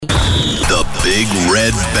Big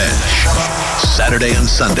Red Bench. Saturday and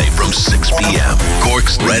Sunday from 6 p.m.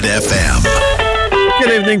 Cork's Red FM.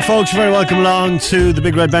 Good evening, folks. Very welcome along to the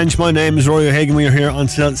Big Red Bench. My name is Rory O'Hagan. We are here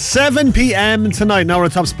until 7 p.m. tonight. Now we're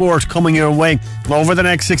at Top Sport coming your way. Over the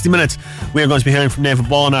next 60 minutes, we are going to be hearing from Naomh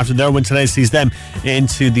Aban after their win today sees them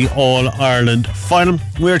into the All-Ireland final.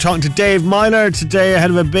 We are talking to Dave Meyler today ahead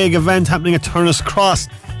of a big event happening at Turner's Cross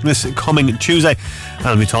this coming Tuesday. And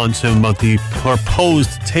we'll be talking to him about the proposed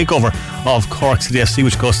takeover of Cork City FC,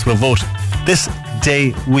 which goes to a vote this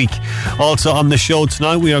day week. Also on the show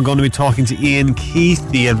tonight, we are going to be talking to Ian Keith,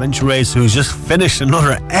 the adventure racer who's just finished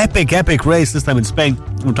another epic race, this time in Spain.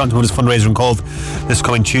 We're talking about his fundraiser in Cove this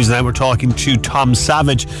coming Tuesday night. We're talking to Tom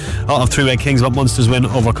Savage of Three Way Kings about Munster's win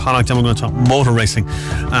over Connacht, and we're going to talk motor racing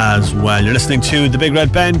as well. You're listening to the Big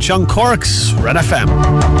Red Bench on Cork's Red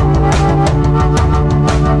FM.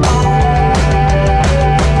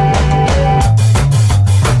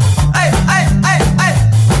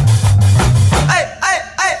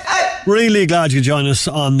 Really glad you could join us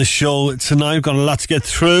on the show tonight. We've got a lot to get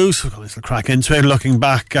through, so we're going to crack into it. Looking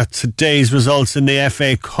back at today's results in the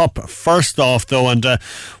FA Cup. First off, though, and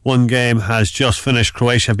one game has just finished.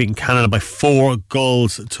 Croatia beating Canada by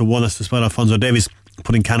 4-1. That's despite Alphonso Davies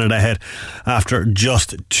putting Canada ahead after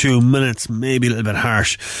just 2 minutes. Maybe a little bit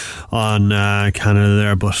harsh on Canada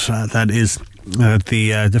there, but that is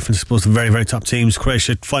the difference, I suppose. The very, very top teams.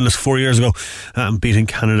 Croatia finalists 4 years ago, beating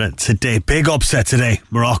Canada today. Big upset today.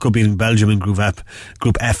 Morocco beating Belgium in Group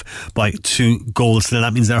F by 2 goals. Now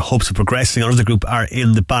that means their hopes of progressing out of the group are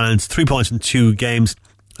in the balance. 3 points in 2 games.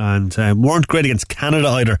 And weren't great against Canada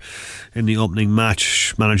either in the opening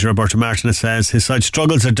match. Manager Roberto Martinez says his side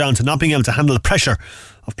struggles are down to not being able to handle the pressure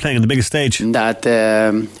of playing on the biggest stage. That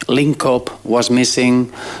link-up was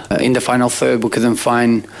missing in the final third. We couldn't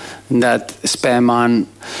find that spare man.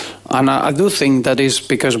 And I do think that is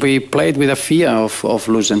because we played with a fear of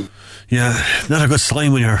losing. Yeah, not a good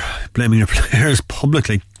sign when you're blaming your players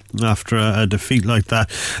publicly after a defeat like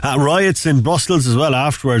that. Riots in Brussels as well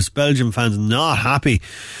afterwards. Belgium fans not happy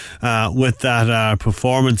with that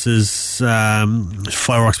performances.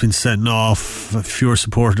 Fireworks being set off, fewer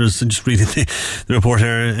supporters. And just reading the report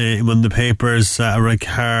here in one of the papers, a red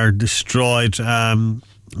car destroyed.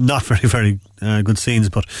 Not very, very good scenes,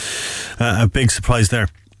 but a big surprise there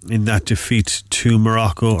in that defeat to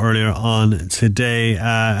Morocco earlier on today.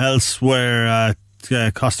 Elsewhere,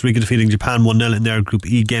 Costa Rica defeating Japan 1-0 in their Group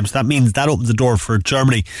E game. So that means that opens the door for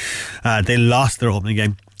Germany. They lost their opening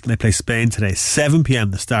game. They play Spain today, 7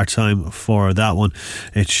 p.m. the start time for that one.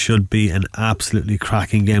 It should be an absolutely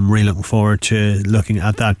cracking game. Really looking forward to looking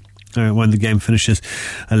at that when the game finishes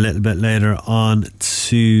a little bit later on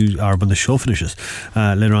or when the show finishes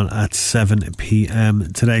later on at 7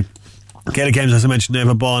 p.m. today. Kayleigh Cole, as I mentioned,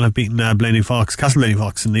 Naomh Aban have beaten Castle Blaney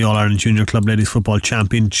Fox in the All-Ireland Junior Club Ladies Football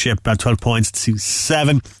Championship. 12 points to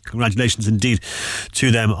 7. Congratulations indeed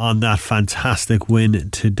to them on that fantastic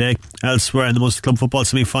win today. Elsewhere in the Munster Club Football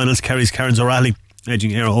semi-finals, Kerry's Cairns O'Reilly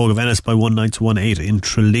edging Éire Óg of Ennis by 1-9 to 1-8 in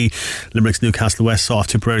Tralee. Limerick's Newcastle West saw off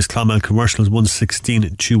Tipperary's Clonmel Commercials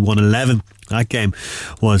 1-16 to 1-11. That game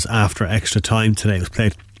was after extra time today. It was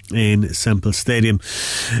played in Semple Stadium.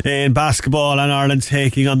 In basketball, and Ireland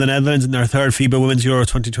taking on the Netherlands in their third FIBA Women's Euro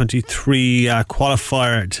 2023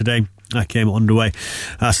 qualifier today. That game underway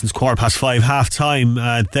since 5:15 half time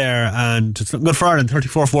there, and it's looking good for Ireland.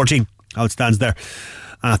 34-14 how it stands there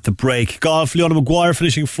at the break. Golf, Leona Maguire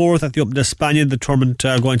finishing 4th at the Open d'Espagne. The tournament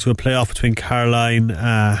going to a playoff between Caroline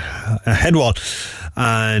Headwall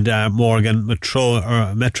and Morgan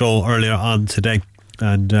Metro earlier on today.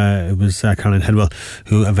 And it was Caroline Headwell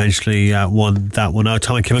who eventually won that one out.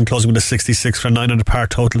 Tommy Kimmon closing with a 66 for a 9 under par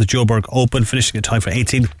total. The Joburg Open finishing a tie for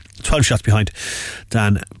 18, 12 shots behind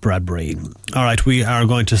Dan Bradbury. Alright, we are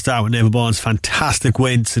going to start with Naomh Aban's fantastic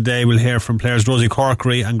win today. We'll hear from players Rosie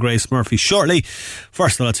Corkery and Grace Murphy shortly.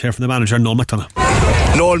 First of all, let's hear from the manager, Noel McDonough.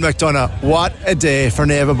 Noel McDonough, what a day for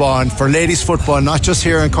Naomh Aban, for ladies football, not just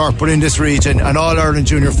here in Cork but in this region, and All-Ireland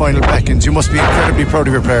Junior final beckons. You must be incredibly proud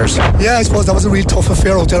of your players. Yeah, I suppose that was a real tough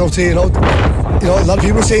affair out there, you know, a lot of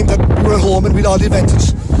people were saying that we were at home and we had all the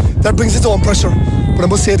advantage. That brings its own pressure, but I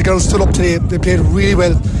must say the girls stood up today. They played really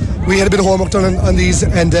well. We had a bit of homework done on these,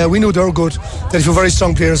 and we knew they were good. They were very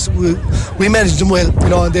strong players. We managed them well, you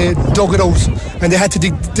know, and they dug it out, and they had to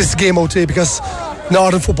dig this game out today because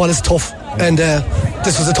Northern football is tough, and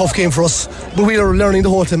this was a tough game for us. But we are learning the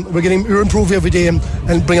whole time. We're improving every day and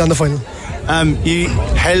bring on the final. You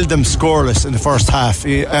held them scoreless in the first half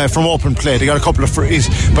from open play. They got a couple of frees,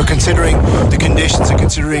 but considering the conditions and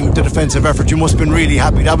considering the defensive effort, you must have been really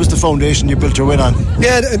happy. That was the foundation you built your win on.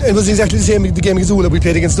 Yeah, it was exactly the same. The game against Ula, we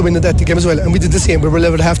played against the wind in that game as well, and we did the same. We were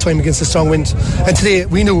level at half time against a strong wind, and today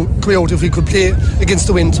we knew coming out, if we could play against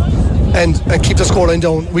the wind and keep the scoreline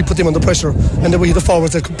down, we put them under pressure, and then we had the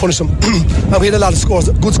forwards that could punish them. And we had a lot of scores,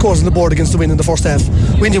 good scores on the board against the wind in the first half.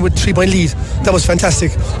 We ended with 3-point lead. That was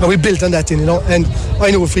fantastic, and we built on that then, and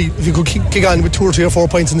I know if we could kick on with 2 or 3 or 4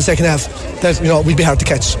 points in the second half, that we'd be hard to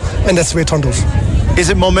catch, and that's the way it turned out. Is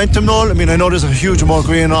it momentum, Noel? I mean, I know there's a huge amount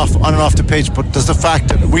going on and off the pitch, but does the fact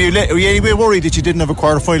that were you anyway worried that you didn't have a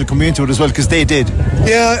quarter final coming into it as well, because they did?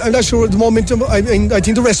 Yeah, I'm not sure the momentum. I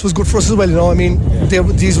think the rest was good for us as well. I mean,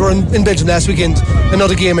 these were in Belgium last weekend,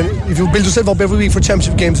 another game, and if you build yourself up every week for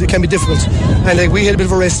championship games, it can be difficult. And we had a bit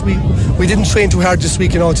of a rest. We didn't train too hard this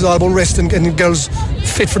week. It was all about rest and getting girls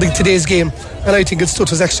fit for today's game. And I think it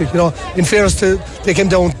stood us actually. In fairness to, they came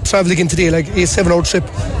down, travelled again today, like a 7-hour trip,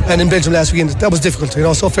 and in Belgium last weekend, that was difficult.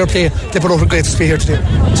 So fair play. They put out a great display here today.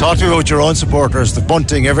 Talk to me about your own supporters, the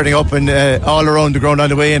bunting, everything up and all around the ground on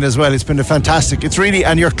the way in as well. It's been fantastic. It's really,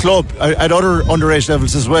 and your club at other underage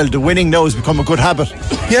levels as well. The winning now has become a good habit.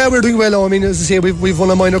 Yeah, we're doing well now. I mean, as I say, we've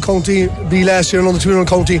won a minor county B last year, another 2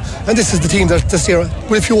 county, and this is the team that's here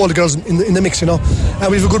with a few older girls in the mix, and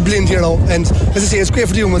we have a good blend here now. And as I say, it's great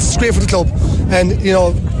for the young ones, it's great for the club, and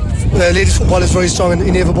ladies football is very strong in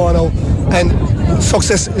Naomh Aban now, and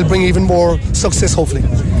success will bring even more success, hopefully.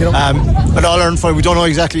 But all Ireland fine, we don't know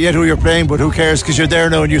exactly yet who you're playing, but who cares, because you're there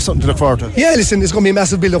now and you've something to look forward to. Yeah, listen, it's going to be a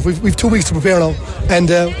massive build up. We've 2 weeks to prepare now, and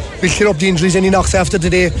we'll clear up the injuries, any knocks after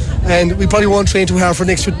today, and we probably won't train too hard for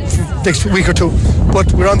next week or two,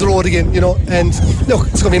 but we're on the road again, and look,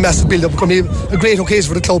 it's going to be a massive build up. It's going to be a great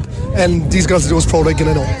occasion for the club, and these girls will do us proud again,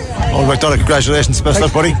 I know. All right, Donna, congratulations, best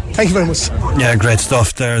luck, buddy. Thank you very much. Yeah, great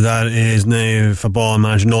stuff there. That is Naomh Aban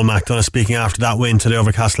manager Noel McDonough speaking after that win today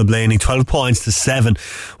over Castleblaney. 12 points to 7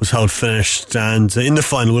 was how it finished, and in the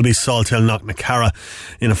final will be Saltail Knocknacarra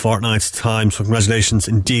in a fortnight's time. So congratulations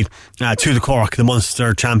indeed to the Cork, the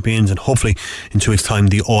Munster champions, and hopefully in 2 weeks' time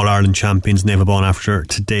the All-Ireland champions, Naomh Aban, after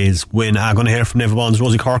today's win. I'm going to hear from Naomh Aban's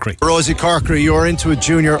Rosie Corkery. Rosie Corkery, you're into a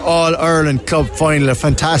junior All-Ireland club final, a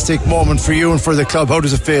fantastic moment for you and for the club. How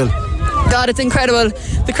does it feel? God, it's incredible.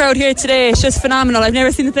 The crowd here today is just phenomenal. I've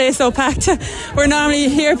never seen the place so packed. We're normally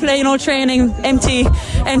here playing, training, empty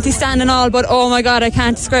stand and all, but oh my God, I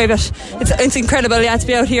can't describe it. It's incredible, to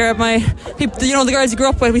be out here. My people, the girls you grew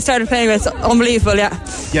up with, we started playing with. It's unbelievable,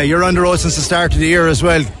 Yeah, you're on the road since the start of the year as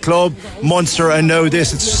well. Club, Munster, and now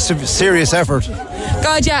this. It's a serious effort.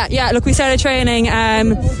 God, yeah. Look, we started training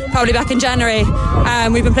probably back in January.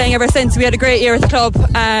 We've been playing ever since. We had a great year at the club.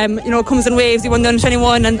 It comes in waves. We won the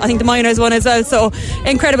under-21, and I think the minors won as well. So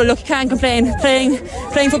incredible. Look, you can't complain.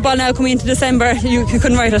 Playing football now coming into December, you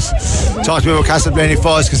couldn't write it. Talk to me about Castleblaney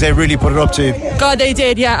Falls, because they really put it up to you. God, they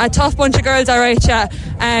did. Yeah, a tough bunch of girls. All right. Yeah.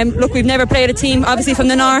 Look, we've never played a team obviously from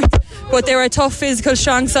the north, but they were a tough, physical,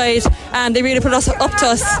 strong side, and they really put us up to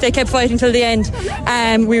us. They kept fighting till the end.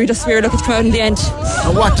 We were lucky to come out in the end.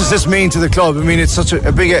 And what does this mean to the club? I mean, it's such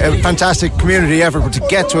a big, fantastic community effort, but to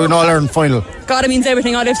get to an All-Ireland final. God, it means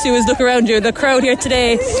everything. All you have to do is look around you. The crowd here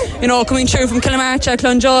today, coming through from Killamarcha,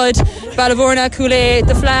 Clonjud, Ballyvourna, Cooley,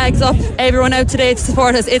 the flags up, everyone out today to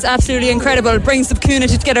support us. It's absolutely incredible. It brings the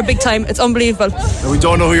community together big time. It's unbelievable. Now, we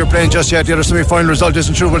don't know who you're playing just yet. The other semi-final result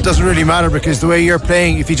isn't true, but it doesn't really matter, because the way you're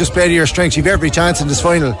playing, if you just play to your strengths, you've every chance in this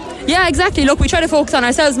final. Yeah, exactly. Look, we try to focus on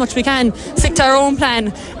ourselves as much as we can, stick to our own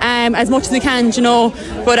plan as much as we can,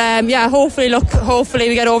 but hopefully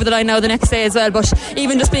we get over the line now the next day as well. But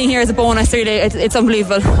even just being here is a bonus, really. It's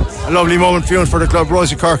unbelievable. A lovely moment for you and for the club.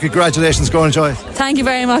 Rosie Corkery, congratulations. Go and enjoy. Thank you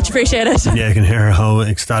very much, appreciate it. Yeah, you can hear how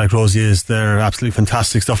ecstatic Rosie is. They're absolutely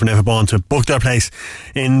fantastic stuff for Naomh Aban to book their place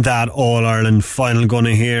in that All-Ireland final. Going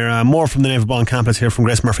to hear more from the Naomh Aban campus here from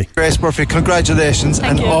Grace Murphy. Grace Murphy, congratulations.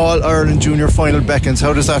 Thank you. All-Ireland junior final beckons.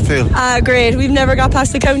 How does that feel? Great. We've never got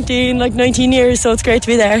past the county in 19 years, so it's great to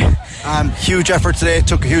be there. Huge effort today. It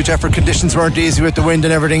took a huge effort. Conditions weren't easy with the wind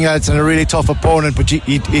and everything else, and a really tough opponent, but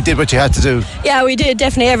you did what you had to do. Yeah, we did,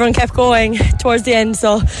 definitely. Everyone kept going towards the end,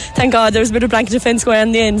 so thank God there was a bit of blanket defence going on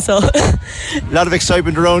in the end. So a lot of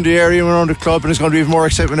excitement around the area and around the club, and there's going to be even more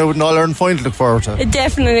excitement now with an All-Ireland final to look forward to.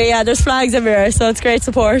 Definitely, yeah. There's flags everywhere, so it's great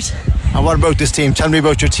support. And what about this team? Tell me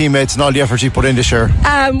about your teammates and all the effort you put in this year.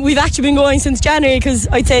 We've actually been going since January, because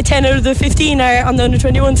I'd say 10 out of the 15 are on the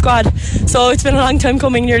under-21 squad, so it's been a long time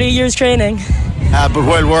coming, nearly a year's training. But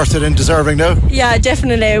well worth it and deserving now. Yeah,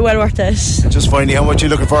 definitely well worth it. Just finally, how much are you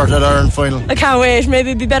looking forward to that Ireland final? I can't wait.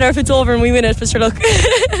 Maybe it'd be better if it's over and we win it, but sure, look.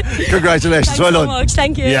 Congratulations. Thanks well so done. much.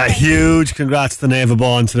 Thank you. Yeah, huge congrats to Naomh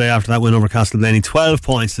Aban today after that win over Castleblaney. 12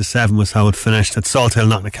 points to 7 was how it finished at Salthill,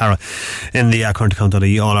 Knocknacarra in the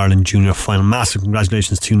County All-Ireland Junior Final. Massive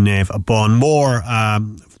congratulations to Naomh Aban. More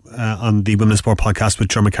on the Women's Sport podcast with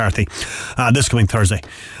Joe McCarthy this coming Thursday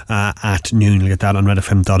at noon. You'll get that on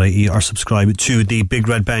redfm.ie or subscribe to the Big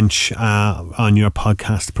Red Bench on your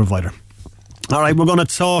podcast provider. Alright, we're going to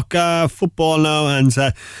talk football now, and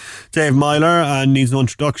Dave Meyler needs no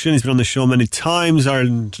introduction. He's been on the show many times,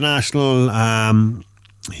 Ireland international.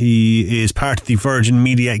 He is part of the Virgin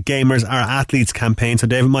Media Gamers Are Athletes campaign. So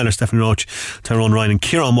David Meyler, Stephanie Roach, Tyrone Ryan and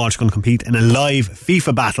Kieran Walsh going to compete in a live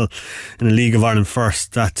FIFA battle in a League of Ireland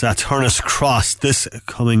first at Turner's Cross this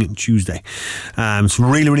coming Tuesday. It's a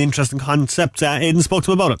really, really interesting concept. Aidan spoke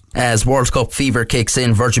to him about it. As World Cup fever kicks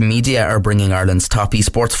in, Virgin Media are bringing Ireland's top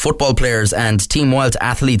esports football players and Team Wild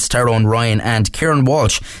athletes Tyrone Ryan and Kieran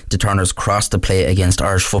Walsh to Turner's Cross to play against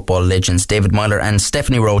Irish football legends David Meyler and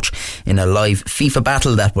Stephanie Roach in a live FIFA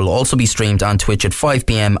battle that will also be streamed on Twitch at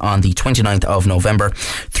 5pm on the 29th of November.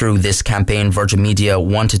 Through this campaign, Virgin Media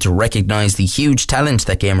wanted to recognise the huge talent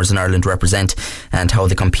that gamers in Ireland represent and how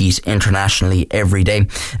they compete internationally every day.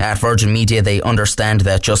 At Virgin Media, they understand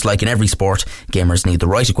that just like in every sport, gamers need the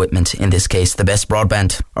right equipment, in this case the best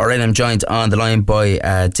broadband. Alright, I'm joined on the line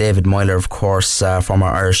by David Meyler, of course, former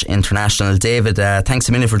Irish international. David, thanks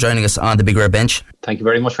a million for joining us on the Big Red Bench. Thank you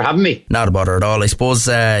very much for having me. Not a bother at all. I suppose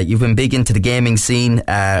you've been big into the gaming scene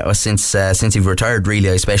since you've retired, really,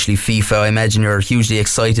 especially FIFA. I imagine you're hugely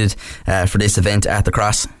excited for this event at the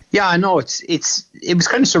Cross. Yeah, I know. It was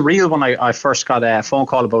kind of surreal when I first got a phone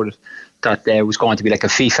call about it, that there was going to be like a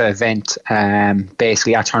FIFA event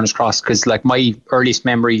basically at Turner's Cross, because like my earliest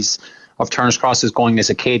memories of Turner's Cross is going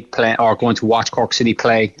as a kid going to watch Cork City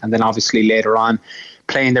play, and then obviously later on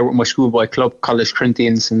playing there with my schoolboy club, College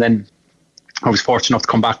Corinthians, and then I was fortunate enough to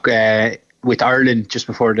come back with Ireland just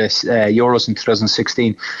before this Euros in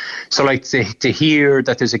 2016. So like to hear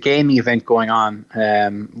that there's a gaming event going on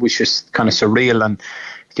was just kind of surreal, and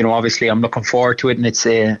you know, obviously I'm looking forward to it, and it's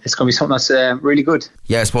going to be something that's really good.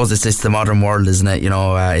 Yeah, I suppose it's the modern world, isn't it? You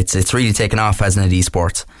know, it's really taken off, hasn't it,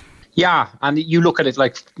 esports? Yeah, and you look at it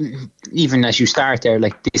like, even as you start there,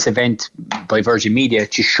 like this event by Virgin Media,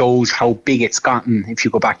 it just shows how big it's gotten. If you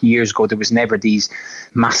go back years ago, there was never these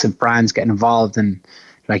massive brands getting involved, and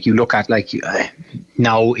like you look at like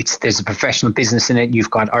now there's a professional business in it. You've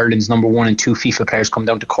got Ireland's number 1 and 2 FIFA players come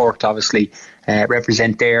down to Cork to obviously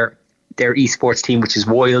represent their esports team, which is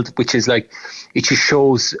wild, which is like, it just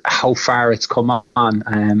shows how far it's come on.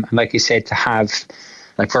 And like I said, to have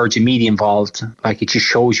like Virgin Media involved, like it just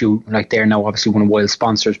shows you, like they're now obviously one of Wild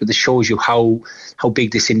sponsors, but it shows you how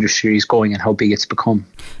big this industry is going and how big it's become.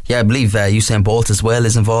 Yeah, I believe Usain Bolt as well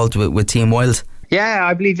is involved with Team Wild. Yeah,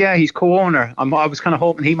 I believe, he's co-owner. I was kind of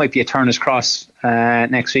hoping he might be at Turner's Cross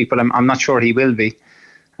next week, but I'm not sure he will be.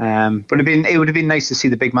 But it would have been nice to see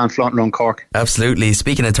the big man flaunting around Cork. Absolutely.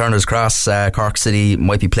 Speaking of Turner's Cross, Cork City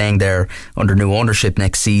might be playing there under new ownership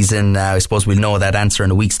next season. I suppose we'll know that answer in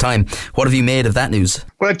a week's time. What have you made of that news?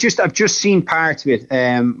 Well, I've just seen part of it.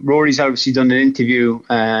 Rory's obviously done an interview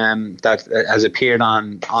that has appeared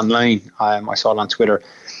online. I saw it on Twitter.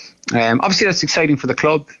 Obviously that's exciting for the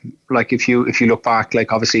club. Like if you look back,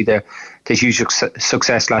 like obviously there's huge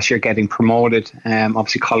success last year getting promoted.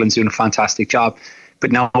 Obviously Colin's doing a fantastic job,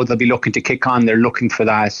 but now they'll be looking to kick on. They're looking for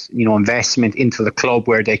that, you know, investment into the club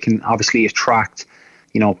where they can obviously attract,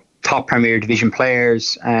 you know, top Premier Division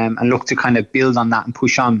players, and look to kind of build on that and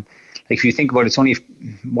push on. Like if you think about it, it's only,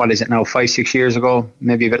 what is it now, 5-6 years ago,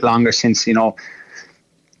 maybe a bit longer, since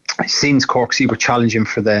Cork City were challenging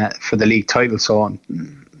for the league title. So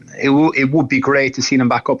it would be great to see them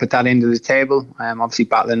back up at that end of the table. Obviously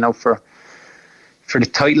battling now for the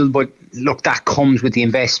title, but look, that comes with the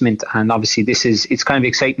investment, and obviously it's kind of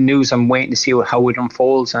exciting news. I'm waiting to see how it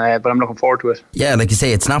unfolds, but I'm looking forward to it. Yeah, like you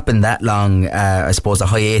say, it's not been that long, I suppose, a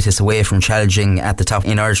hiatus away from challenging at the top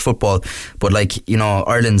in Irish football, but like, you know,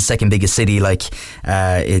 Ireland's second biggest city, like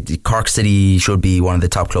Cork City should be one of the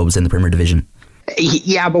top clubs in the Premier Division.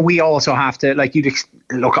 Yeah, but we also have to, like,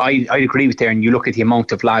 I agree with there, and you look at the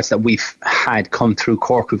amount of lads that we've had come through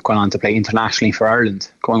Cork who've gone on to play internationally for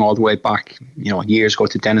Ireland, going all the way back, you know, years ago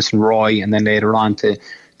to Dennis and Roy, and then later on to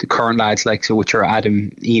the current lads, like, so which are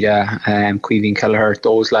Adam, Ida, Queeveen Kelleher,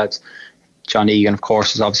 those lads. John Egan, of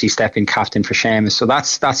course, is obviously stepping captain for Seamus, so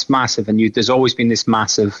that's massive, and there's always been this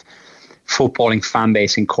massive footballing fan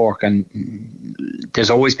base in Cork, and there's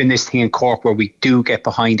always been this thing in Cork where we do get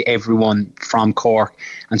behind everyone from Cork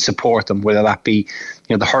and support them, whether that be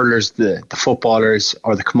the hurlers, the footballers,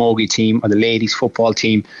 or the camogie team, or the ladies football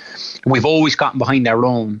team. We've always gotten behind our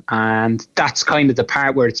own, and that's kind of the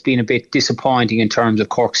part where it's been a bit disappointing in terms of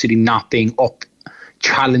Cork City not being up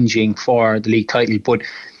challenging for the league title. But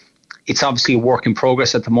it's obviously a work in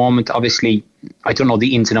progress at the moment. Obviously, I don't know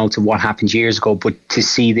the ins and outs of what happened years ago, but to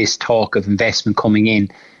see this talk of investment coming in,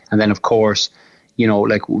 and then of course,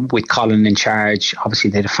 like with Colin in charge, obviously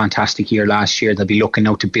they had a fantastic year last year. They'll be looking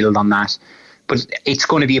now to build on that. But it's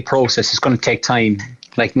going to be a process. It's going to take time.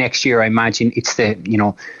 Like next year, I imagine it's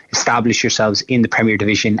establish yourselves in the Premier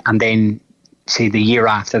Division, and then say the year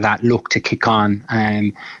after that, look to kick on,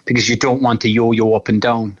 because you don't want to yo-yo up and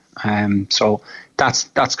down. So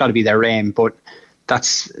that's got to be their aim. But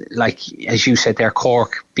that's, like as you said there,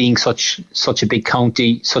 Cork being such a big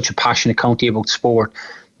county, such a passionate county about sport,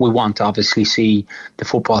 we want to obviously see the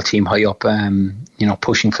football team high up,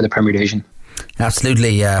 pushing for the Premier Division.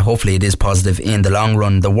 Absolutely. Hopefully it is positive in the long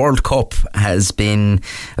run. The World Cup has been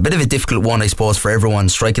a bit of a difficult one, I suppose, for everyone,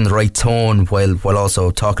 striking the right tone while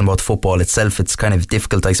also talking about football itself. It's kind of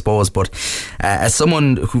difficult, I suppose, but as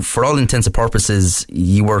someone who, for all intents and purposes,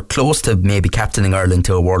 you were close to maybe captaining Ireland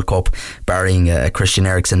to a World Cup, barring a Christian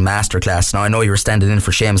Eriksen masterclass. Now, I know you were standing in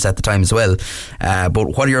for Seamus at the time as well,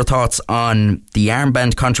 but what are your thoughts on the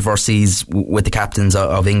armband controversies with the captains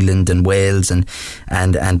of England and Wales, and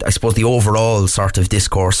I suppose the overall sort of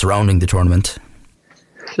discourse surrounding the tournament?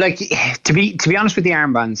 Like, to be honest with the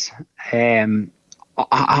armbands,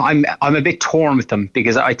 I'm a bit torn with them,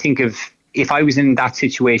 because I think if I was in that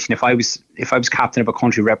situation, if I was captain of a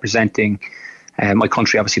country representing my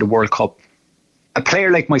country, obviously the World Cup, a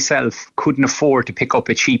player like myself couldn't afford to pick up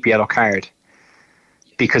a cheap yellow card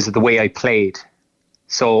because of the way I played.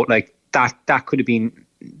 So like that could have been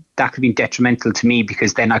detrimental to me,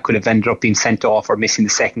 because then I could have ended up being sent off or missing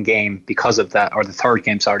the second game because of that, or the third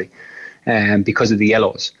game, sorry, because of the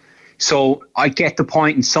yellows. So I get the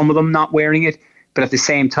point in some of them not wearing it, but at the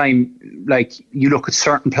same time, like, you look at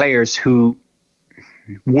certain players who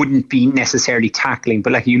wouldn't be necessarily tackling,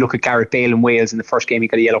 but like you look at Gareth Bale in Wales in the first game, he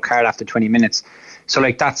got a yellow card after 20 minutes. So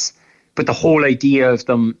like but the whole idea of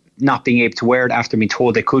them not being able to wear it after being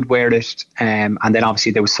told they could wear it, and then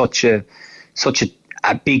obviously there was such a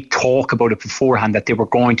big talk about it beforehand that they were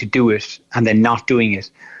going to do it and then not doing it.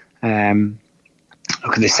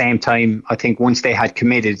 Look, at the same time, I think once they had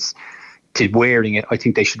committed to wearing it, I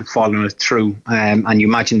think they should have followed it through. And you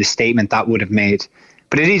imagine the statement that would have made.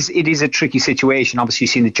 But it is a tricky situation. Obviously,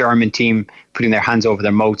 you've seen the German team putting their hands over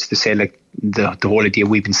their mouths to say, like, the whole idea,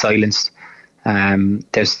 we've been silenced.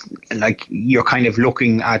 There's, like, you're kind of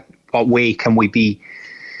looking at what way can we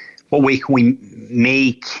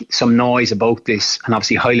make some noise about this, and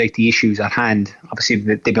obviously highlight the issues at hand. Obviously,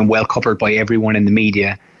 they've been well covered by everyone in the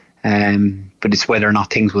media, but it's whether or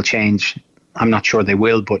not things will change. I'm not sure they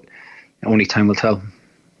will, but only time will tell.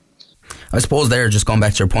 I suppose there, just going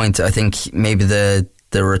back to your point, I think maybe the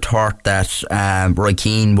retort that Roy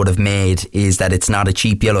Keane would have made is that it's not a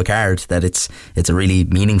cheap yellow card, that it's a really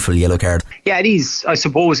meaningful yellow card. Yeah, it is, I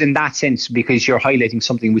suppose, in that sense, because you're highlighting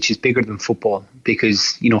something which is bigger than football,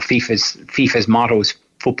 because FIFA's motto is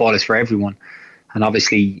football is for everyone, and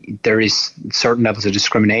obviously there is certain levels of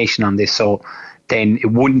discrimination on this, so then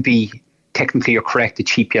it wouldn't be, technically you're correct, a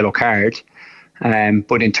cheap yellow card,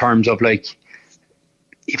 but in terms of, like,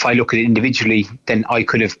 if I look at it individually, then I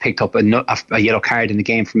could have picked up a yellow card in the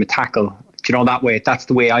game from a tackle. Do you know, that way? That's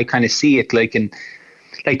the way I kind of see it. Like, and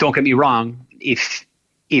like, don't get me wrong. If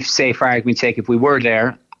say, for argument's sake, if we were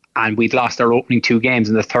there and we'd lost our opening two games,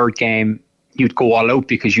 in the third game you'd go all out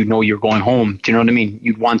because you know you're going home. Do you know what I mean?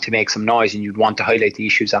 You'd want to make some noise and you'd want to highlight the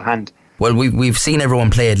issues at hand. Well, we've seen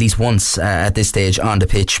everyone play at least once at this stage on the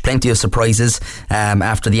pitch. Plenty of surprises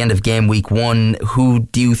after the end of game week 1. Who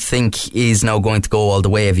do you think is now going to go all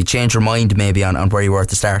the way? Have you changed your mind maybe on where you were at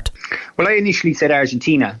the start? Well, I initially said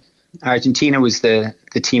Argentina. Argentina was the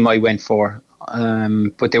team I went for,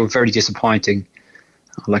 but they were very disappointing.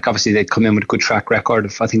 Like, obviously they'd come in with a good track record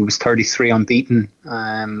of, I think it was 33 unbeaten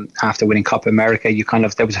after winning Copa America.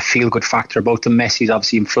 There was a feel-good factor about them. Messi's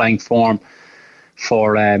obviously in flying form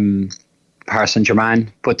for Paris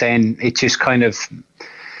Saint-Germain, but then it just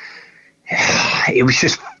it was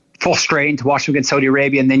just frustrating to watch them against Saudi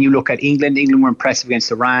Arabia. And then you look at England were impressive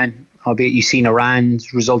against Iran, albeit you've seen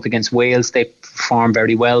Iran's result against Wales. They performed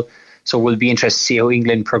very well, so we'll be interested to see how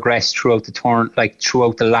England progress throughout the tournament, like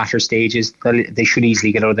throughout the latter stages. They should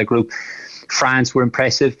easily get out of their group. France were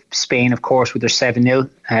impressive. Spain, of course, with their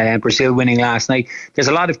 7-0. Brazil winning last night. There's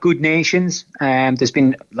a lot of good nations. There's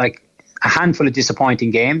been, like, a handful of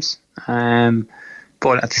disappointing games.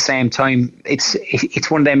 But at the same time, it's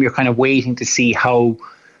one of them you're kind of waiting to see how.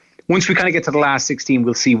 Once we kind of get to the last 16,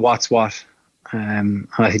 we'll see what's what. And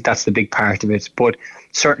I think that's the big part of it. But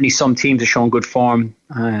certainly some teams are showing good form.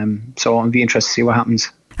 So I'll be interested to see what happens.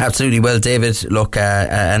 Absolutely. Well, David, look,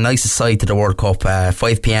 a nice aside to the World Cup,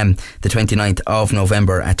 5pm the 29th of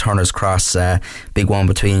November at Turner's Cross. Big one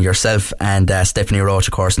between yourself and Stephanie Roach,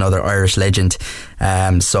 of course, another Irish legend.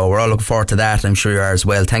 So we're all looking forward to that. I'm sure you are as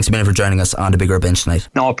well. Thanks a million for joining us on the Big Red Bench tonight.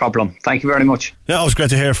 No problem. Thank you very much. Yeah, it was great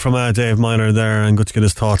to hear from Dave Meyler there, and good to get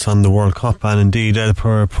his thoughts on the World Cup and indeed the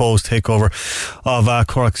proposed takeover of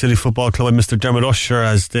Cork City Football Club by Mr. Dermot Usher.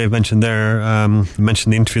 As Dave mentioned there,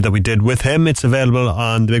 mentioned the interview that we did with him. It's available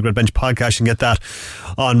on the Big Red Bench podcast. You can get that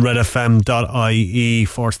on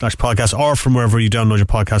redfm.ie/podcast or from wherever you download your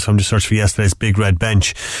podcast from. Just search for yesterday's Big Red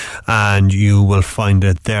Bench and you will find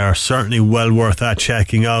it there. Certainly well worth that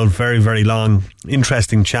checking out. Very, very long,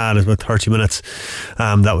 interesting chat. It's about 30 minutes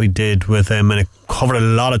that we did with him, and it covered a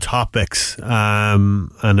lot of topics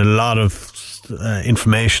and a lot of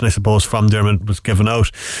information, I suppose, from Dermot was given out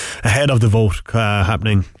ahead of the vote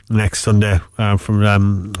happening next Sunday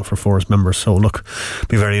for Forest members. So look,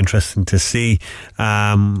 be very interesting to see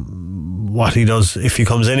what he does if he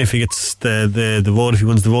comes in, if he gets the vote, if he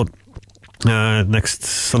wins the vote next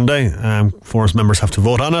Sunday. Forest members have to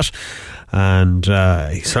vote on it, and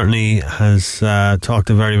he certainly has talked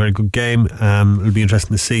a very, very good game. It'll be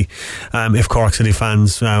interesting to see if Cork City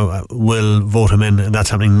fans will vote him in, and that's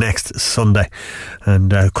happening next Sunday,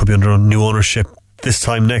 and could be under new ownership this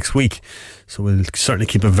time next week. So we'll certainly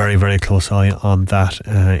keep a very, very close eye on that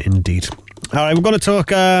indeed. Alright, we're going to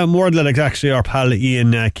talk more athletics actually. Our pal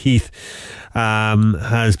Ian Keith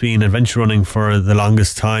has been adventure running for the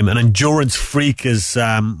longest time. An endurance freak is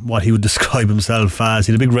what he would describe himself as.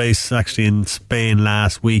 He had a big race actually in Spain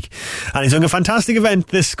last week, and he's doing a fantastic event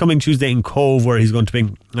this coming Tuesday in Cove, where he's going to be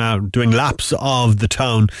doing laps of the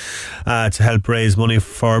town to help raise money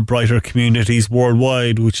for brighter communities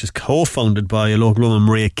worldwide, which is co-founded by a local woman,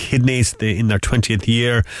 Maria Kidneys, in their 20th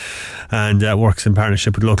year, and works in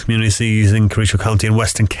partnership with local communities in Kericho County and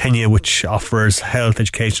Western Kenya, which offers health,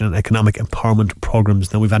 education and economic empowerment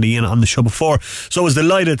programs. Now, we've had Ian on the show before, so I was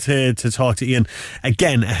delighted to talk to Ian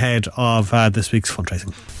again ahead of this week's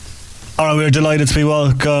fundraising. Alright, we're delighted to be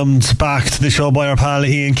welcomed back to the show by our pal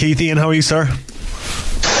Ian Keith. Ian, how are you, sir?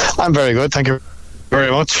 I'm very good, thank you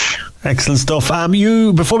very much. Excellent stuff.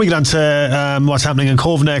 You, before we get on to what's happening in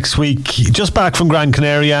Cove next week, just back from Gran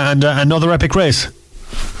Canaria and another epic race.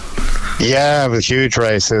 Yeah, it was a huge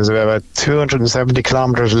race. It was about 270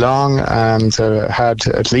 kilometres long and had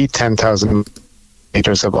at least 10,000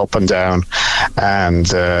 metres of up and down. And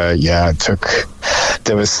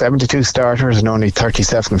there was 72 starters and only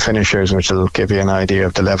 37 finishers, which will give you an idea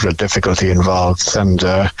of the level of difficulty involved. And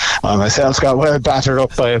I myself got well battered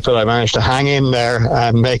up by it, but I managed to hang in there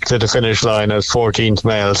and make to the finish line as 14th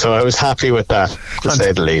male. So I was happy with that, to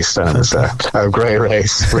say the least. And it was a great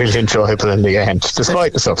race, really enjoyable in the end,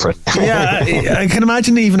 despite the suffering. Yeah, I can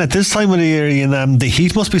imagine even at this time of the year, Ian, the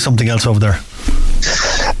heat must be something else over there.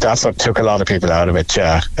 That's what took a lot of people out of it,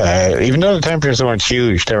 yeah. Even though the temperatures weren't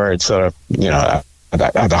huge, they were sort of,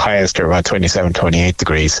 at the highest they're about 27, 28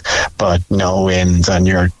 degrees, but no winds, and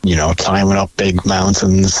you're, climbing up big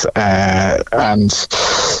mountains, and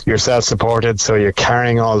you're self-supported, so you're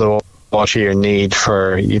carrying all the water you need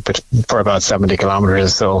for about 70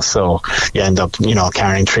 kilometres. So you end up,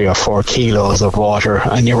 carrying 3 or 4 kilos of water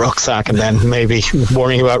in your rucksack, and then maybe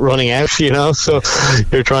worrying about running out, so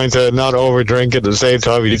you're trying to not over drink at the same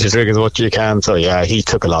time. You need to drink as much as you can. So yeah, he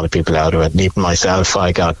took a lot of people out of it, and even myself,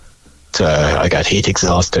 I got heat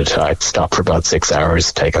exhausted. I'd stop for about 6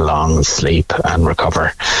 hours, take a long sleep and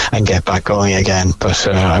recover and get back going again. But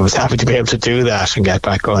I was happy to be able to do that and get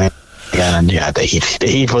back going again. And yeah, the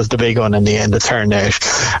heat was the big one in the end. It turned out,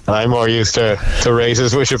 and I'm more used to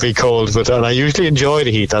races which would be cold, and I usually enjoy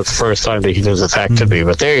the heat. That's the first time the heat has affected me,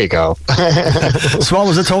 but there you go. So what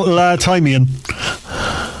was the total time, Ian?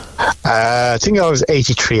 I think I was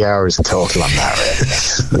 83 hours in total on that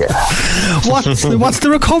race. Yeah. What's the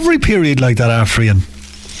recovery period like that after, Ian?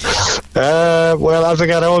 Well, as I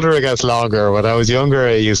get older, it gets longer. When I was younger,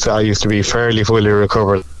 I used to be fairly fully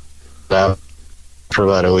recovered for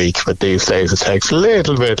about a week, but these days it takes a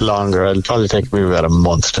little bit longer. It'll probably take me about a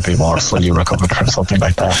month to be more fully recovered from something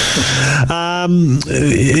like that.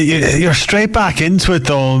 You're straight back into it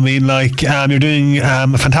though. I mean, you're doing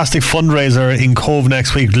a fantastic fundraiser in Cove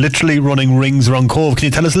next week, literally running rings around Cove. Can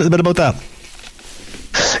you tell us a little bit about that?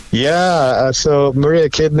 So Maria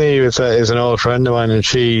Kidney is an old friend of mine, and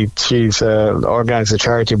she's organised a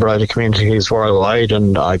charity bridal communities worldwide,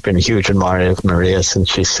 and I've been a huge admirer of Maria since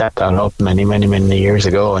she set that up many years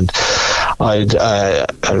ago. And I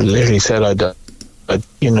literally said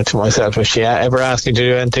to myself, if she ever asked me to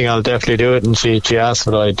do anything, I'll definitely do it. And she asked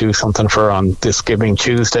would I do something for her on this Giving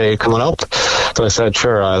Tuesday coming up. So I said,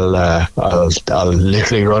 sure, I'll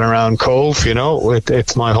literally run around Cove.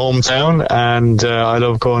 It's my hometown, and I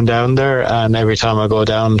love going down there. And every time I go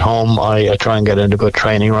down home, I try and get into a good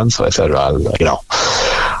training run. So I said,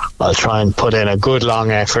 I'll try and put in a good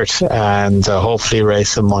long effort and hopefully raise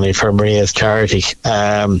some money for Maria's charity.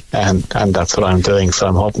 And that's what I'm doing. So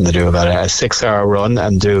I'm hoping to do about a 6-hour run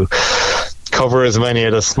and cover as many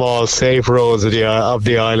of the small safe roads of the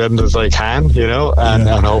island as I can,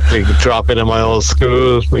 and hopefully drop into my old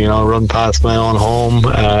school, run past my own home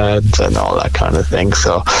and all that kind of thing.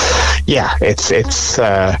 So yeah, it's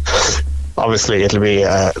obviously it'll be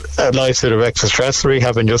a nice bit of extra stress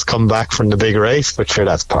having just come back from the big race, but sure,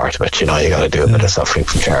 that's part of it. You got to do a bit of suffering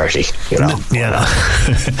from charity. Yeah.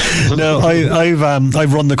 No,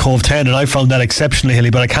 I've run the Cove 10 and I found that exceptionally hilly,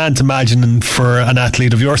 but I can't imagine for an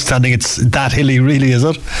athlete of your standing it's that hilly, really, is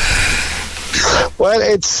it? Well,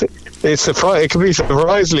 it can be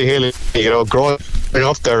surprisingly hilly. Growing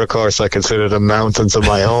up there, of course, I consider them mountains of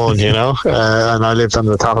my own, and I lived on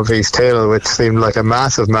the top of East Hill, which seemed like a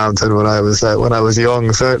massive mountain when I was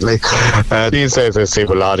young, certainly. These days they seem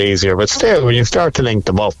a lot easier, but still, when you start to link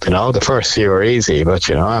them up, the first few are easy, but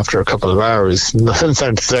after a couple of hours,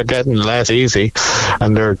 they're getting less easy.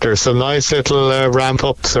 And there's some nice little ramp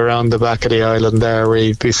ups around the back of the island there where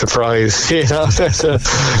you'd be surprised. No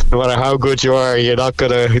matter how good you are, you're not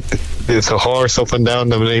gonna. It's a horse up and down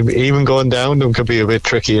them, and even going down them can be a bit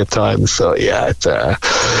tricky at times. So yeah, it's,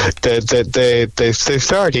 they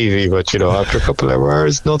start easy, but after a couple of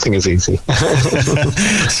hours, nothing is easy.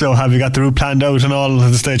 So have you got the route planned out and all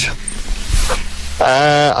at the stage?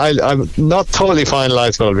 I'm not totally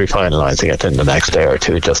finalised, but I'll be finalising it in the next day or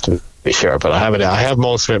two, just to be sure. But I have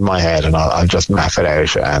most of it in my head, and I'll just map it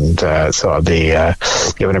out. And so I'll be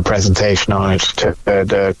giving a presentation on it to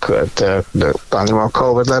the Ballymore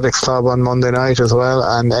Cove Athletics Club on Monday night as well.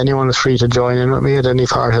 And anyone is free to join in with me at any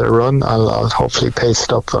part of the run. I'll hopefully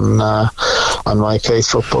paste it up on my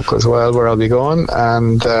Facebook book as well, where I'll be going.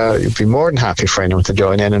 And you'd be more than happy for anyone to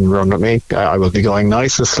join in and run with me. I will be going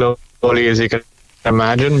nice and slowly as you can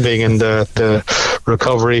imagine, being in the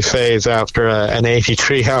recovery phase after an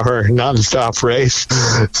 83-hour non-stop race.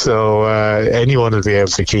 So anyone will be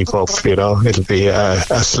able to keep up. It'll be a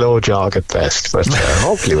slow jog at best, but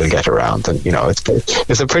hopefully we'll get around. And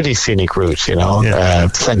it's a pretty scenic route.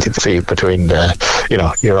 Plenty to see between the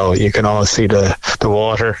you can always see the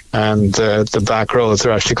water, and the back roads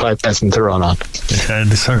are actually quite pleasant to run on. Yeah,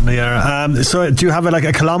 they certainly are. So do you have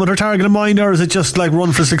a kilometre target in mind, or is it just like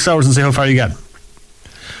run for 6 hours and see how far you get?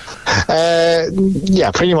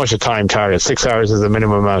 Yeah, pretty much a time target. 6 hours is the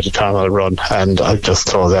minimum amount of time I'll run, and I'll just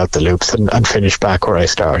close out the loops and finish back where I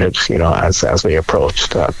started, as we approach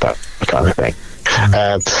that kind of thing.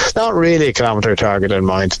 Not really a kilometre target in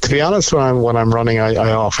mind. To be honest, when I'm running,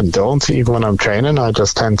 I often don't. Even when I'm training, I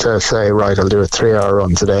just tend to say, right, I'll do a 3-hour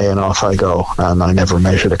run today, and off I go. And I never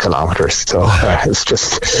measure the kilometres. So it's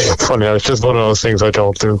just funny. It's just one of those things I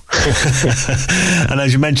don't do. And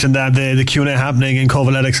as you mentioned, the Q&A happening in Cove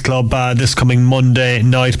Athletics Club this coming Monday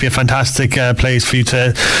night. Be a fantastic place for you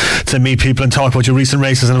to meet people and talk about your recent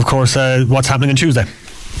races, and of course what's happening on Tuesday.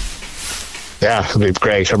 Yeah, it'll be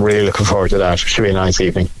great. I'm really looking forward to that. It should be a nice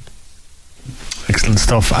evening. Excellent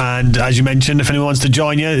stuff. And as you mentioned, if anyone wants to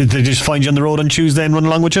join you, they just find you on the road on Tuesday and run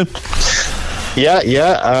along with you?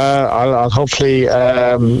 Yeah. I'll hopefully,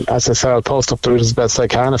 as I said, I'll post up the route as best I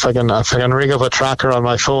can. If I can rig up a tracker on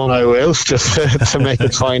my phone, I will, just to make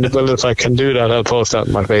it findable. If I can do that, I'll post that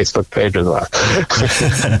on my Facebook page as well.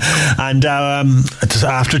 And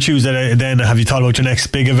after Tuesday, then have you thought about your next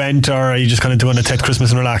big event, or are you just kind of going to take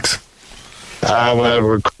Christmas and relax?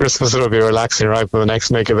 Well, Christmas will be relaxing, right? But the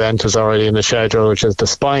next big event is already in the schedule, which is the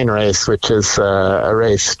Spine Race, which is a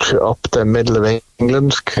race up the middle of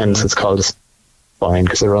England. Hence, it's called the Spine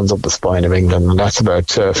because it runs up the spine of England, and that's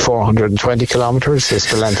about 420 kilometres.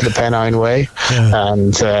 It's the length of the Pennine Way. Yeah.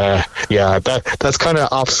 And that's kind of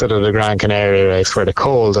opposite of the Gran Canaria race, where the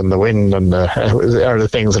cold and the wind and are the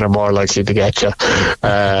things that are more likely to get you.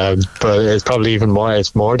 But it's probably even more.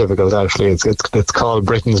 It's more difficult actually. It's called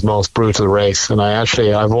Britain's most brutal race, and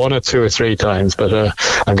I've won it 2 or 3 times, but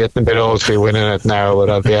I'm getting a bit old to be winning it now.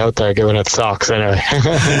 But I'll be out there giving it socks anyway.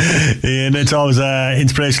 Ian, it's always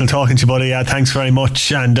inspirational talking to you, buddy. Thanks very very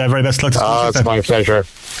much, and very best luck. It's my pleasure.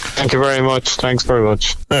 Thank you very much. Thanks very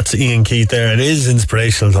much. That's Ian Keith there. It is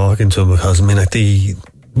inspirational talking to him, because I mean, like,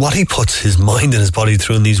 what he puts his mind and his body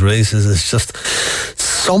through in these races is just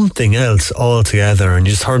something else altogether. And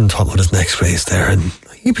you just heard him talk about his next race there, and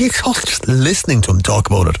you'd be exhausted just listening to him talk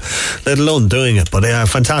about it, let alone doing it. But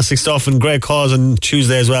fantastic stuff, and great cause on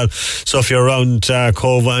Tuesday as well. So if you're around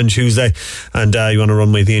Cova on Tuesday and you want to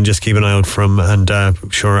run with Ian, just keep an eye out for him, and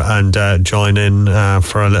join in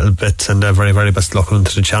for a little bit. And very, very best luck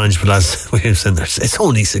into the challenge. But as we've said, it's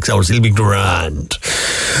only 6 hours. It'll be grand.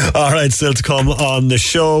 All right, still to come on the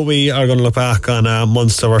show, we are going to look back on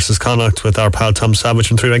Munster versus Connacht with our pal Tom Savage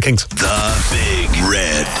from 3 Red Kings. The Big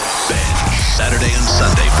Red Bench, Saturday and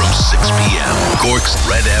Sunday from 6 p.m. Cork's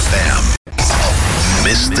Red FM.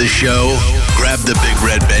 Missed the show? Grab the Big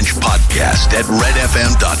Red Bench podcast at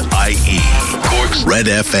redfm.ie. Cork's Red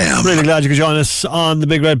FM. Really glad you could join us on the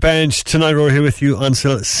Big Red Bench. Tonight we're here with you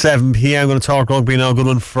until 7 p.m. Going to talk rugby now. Good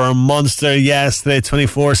one for Munster yesterday.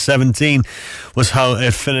 24-17 was how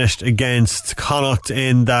it finished against Connacht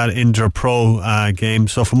in that inter-pro game.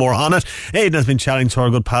 So for more on it, Aidan has been chatting to our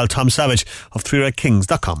good pal Tom Savage of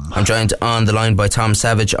 3redkings.com. I'm joined on the line by Tom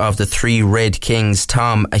Savage of the 3 Red Kings.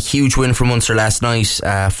 Tom, a huge win for Munster last night,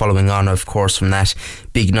 following on, of course, from that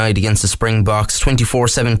big night against the Springboks.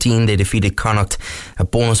 24-17, they defeated Connacht. A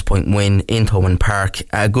bonus point win in Thomond Park.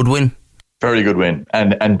 A good win? Very good win,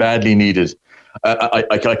 and badly needed.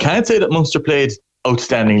 I can't say that Munster played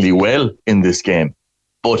outstandingly well in this game,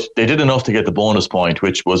 but they did enough to get the bonus point,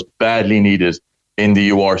 which was badly needed in the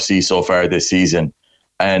URC so far this season.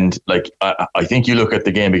 And I think you look at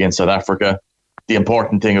the game against South Africa, the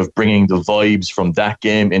important thing of bringing the vibes from that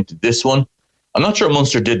game into this one. I'm not sure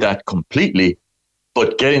Munster did that completely,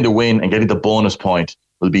 but getting the win and getting the bonus point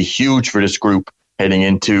will be huge for this group heading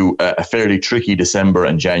into a fairly tricky December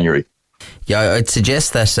and January. Yeah, I'd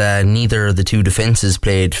suggest that neither of the two defences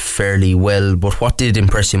played fairly well, but what did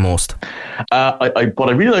impress you most? What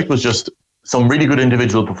I really liked was just some really good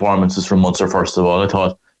individual performances from Munster, first of all. I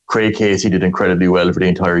thought Craig Casey did incredibly well for the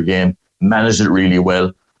entire game, managed it really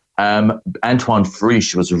well. Antoine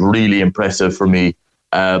Frisch was really impressive for me.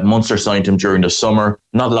 Munster signed him during the summer.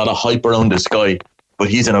 Not a lot of hype around this guy, but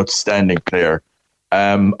he's an outstanding player.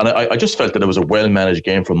 And I just felt that it was a well-managed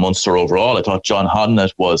game from Munster overall. I thought John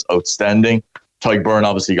Hodnett was outstanding. Tadhg Byrne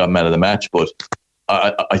obviously got man of the match, but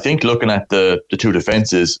I think looking at the two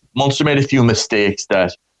defences, Munster made a few mistakes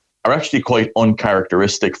that are actually quite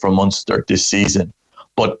uncharacteristic for Munster this season.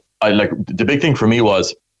 But the big thing for me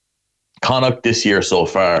was Connacht this year so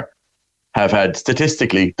far have had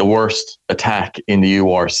statistically the worst attack in the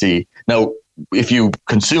URC. Now, if you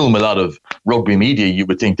consume a lot of rugby media, you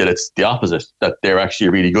would think that it's the opposite, that they're actually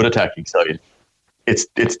a really good attacking side. It's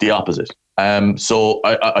the opposite. So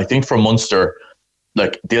I think for Munster,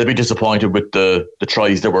 they'll be disappointed with the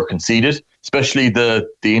tries that were conceded, especially the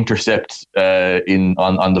intercept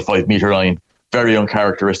on the 5 metre line. Very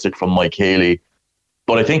uncharacteristic from Mike Haley.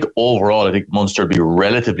 But I think overall, Munster will be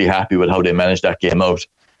relatively happy with how they managed that game out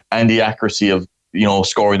and the accuracy of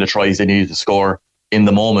scoring the tries they needed to score in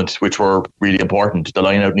the moment, which were really important. The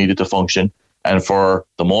line-out needed to function, and for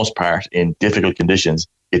the most part, in difficult conditions,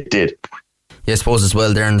 it did. Yeah, I suppose as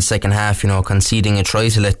well there in the second half, conceding a try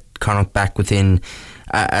to let Connacht back within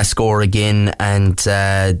a score again,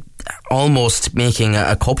 and almost making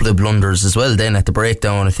a couple of blunders as well. Then at the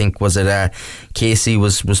breakdown, I think was it Casey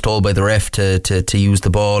was told by the ref to use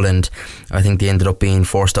the ball, and I think they ended up being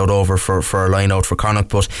forced out over for a line out for Connacht,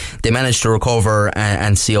 but they managed to recover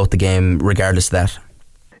and see out the game regardless of that.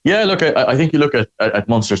 Yeah, look, I think you look at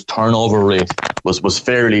Munster's turnover rate was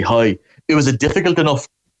fairly high. It was a difficult enough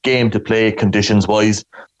game to play conditions wise.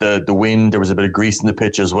 The wind, there was a bit of grease in the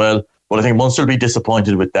pitch as well, but I think Munster will be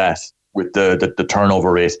disappointed with that, with the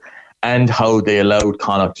turnover rate, and how they allowed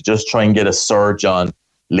Connacht to just try and get a surge on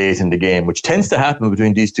late in the game, which tends to happen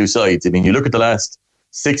between these two sides. I mean, you look at the last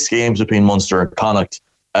 6 games between Munster and Connacht,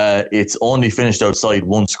 it's only finished outside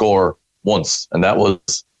one score once, and that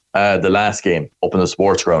was the last game up in the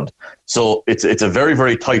sports ground. So it's a very,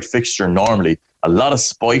 very tight fixture normally. A lot of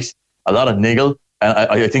spite, a lot of niggle. And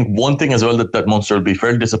I think one thing as well that Munster will be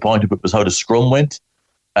fairly disappointed with was how the scrum went.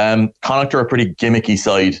 Connacht are a pretty gimmicky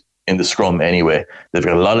side in the scrum anyway. They've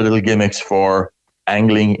got a lot of little gimmicks for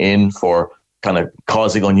angling in, for kind of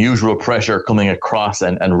causing unusual pressure coming across,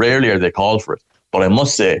 and rarely are they called for it. But I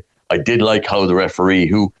must say, I did like how the referee,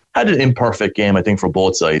 who had an imperfect game, I think, for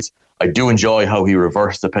both sides, I do enjoy how he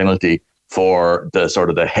reversed the penalty for the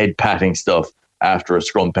sort of the head patting stuff after a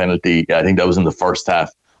scrum penalty. I think that was in the first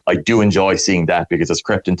half. I do enjoy seeing that because it's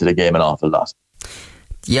crept into the game an awful lot.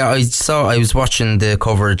 Yeah, I was watching the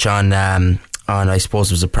coverage on on, I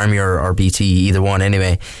suppose it was a Premier or BT, either one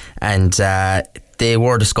anyway, and they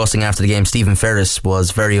were discussing after the game. Stephen Ferris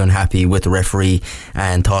was very unhappy with the referee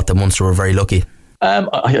and thought that Munster were very lucky.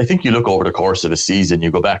 I think you look over the course of the season,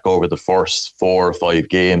 you go back over the first 4 or 5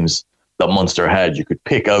 games that Munster had, you could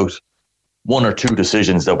pick out 1 or 2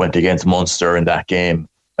 decisions that went against Munster in that game,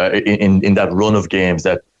 in that run of games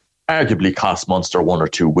that arguably cost Munster 1 or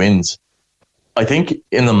 2 wins. I think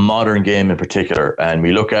in the modern game in particular, and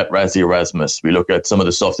we look at Rassie Erasmus, we look at some of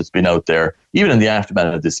the stuff that's been out there, even in the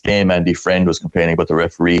aftermath of this game, Andy Friend was complaining about the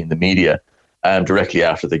referee in the media directly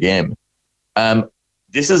after the game.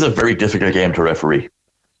 This is a very difficult game to referee.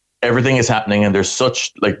 Everything is happening, and there's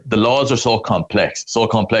such, like, the laws are so complex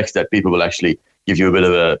that people will actually give you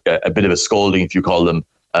a bit of a scolding if you call them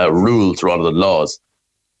rules through all of the laws.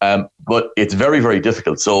 But it's very, very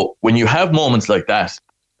difficult. So when you have moments like that,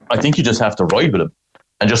 I think you just have to ride with them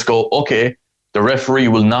and just go, okay, the referee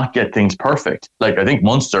will not get things perfect. Like, I think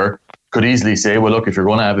Munster could easily say, well, look, if you're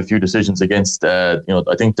going to have a few decisions against, I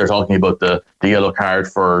think they're talking about the yellow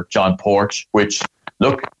card for John Porch, which,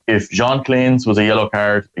 look, if Jean Clains was a yellow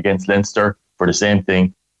card against Leinster for the same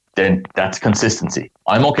thing, then that's consistency.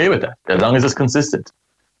 I'm okay with that, as long as it's consistent.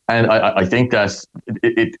 And I think that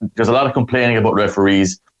there's a lot of complaining about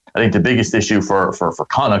referees. I think the biggest issue for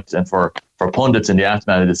Connacht and for pundits in the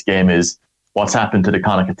aftermath of this game is what's happened to the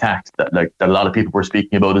Connacht attack that a lot of people were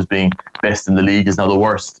speaking about as being best in the league is now the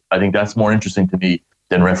worst. I think that's more interesting to me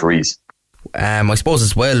than referees. I suppose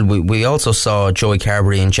as well, we also saw Joey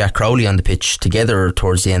Carberry and Jack Crowley on the pitch together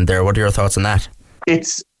towards the end there. What are your thoughts on that?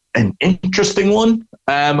 It's an interesting one.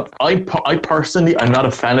 I personally, I'm not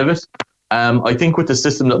a fan of it. I think with the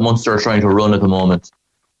system that Munster are trying to run at the moment,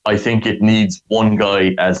 I think it needs one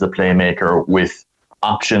guy as the playmaker with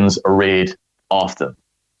options arrayed off them.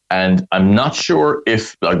 And I'm not sure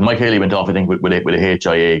if, like, Mike Haley went off, I think, with a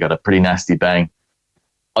HIA, got a pretty nasty bang.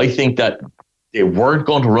 I think that they weren't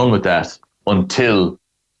going to run with that until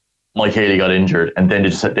Mike Haley got injured, and then they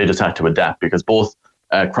just had to adapt, because both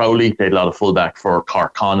Crowley played a lot of fullback for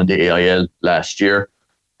Cork in the AIL last year.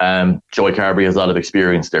 Joey Carberry has a lot of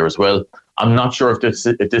experience there as well. I'm not sure if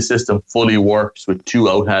this system fully works with 2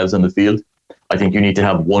 out halves on the field. I think you need to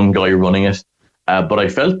have one guy running it. But I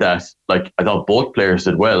felt that, like, I thought both players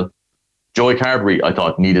did well. Joey Carberry, I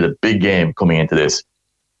thought, needed a big game coming into this.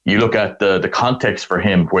 You look at the context for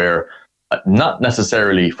him, where not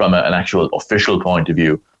necessarily from an actual official point of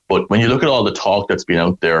view, but when you look at all the talk that's been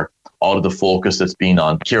out there, all of the focus that's been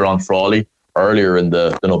on Kieran Frawley earlier in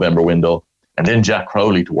the November window, and then Jack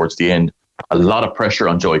Crowley towards the end, a lot of pressure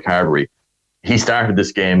on Joey Carberry. He started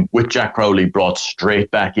this game with Jack Crowley brought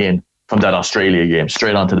straight back in from that Australia game,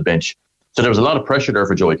 straight onto the bench. So there was a lot of pressure there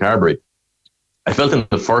for Joey Carberry. I felt in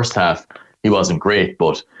the first half he wasn't great,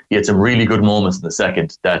 but he had some really good moments in the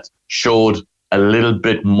second that showed a little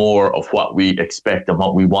bit more of what we expect and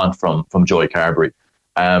what we want from Joey Carberry.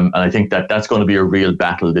 And I think that's going to be a real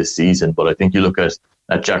battle this season. But I think you look at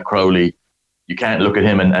Jack Crowley, you can't look at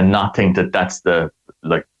him and not think that that's the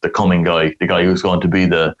coming guy, the guy who's going to be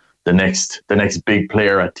the next big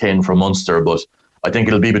player at 10 for Munster. But I think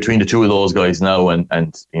it'll be between the 2 of those guys now. And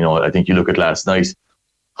I think you look at last night,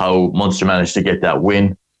 how Munster managed to get that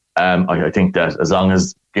win. I think that as long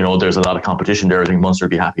as there's a lot of competition there, I think Munster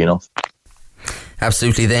will be happy enough.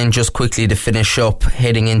 Absolutely. Then just quickly to finish up,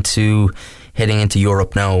 heading into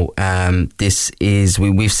Europe now.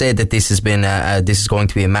 We've said that this is going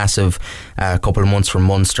to be a massive couple of months for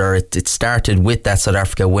Munster. It started with that South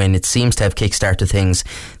Africa win. It seems to have kick-started things.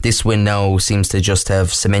 This win now seems to just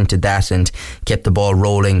have cemented that and kept the ball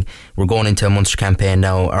rolling. We're going into a Munster campaign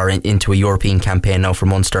now, or into a European campaign now for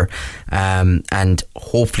Munster, and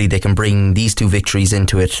hopefully they can bring these 2 victories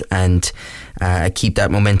into it and keep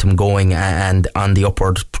that momentum going and on the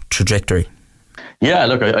upward trajectory. Yeah,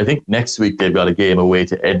 look, I think next week they've got a game away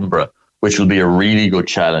to Edinburgh, which will be a really good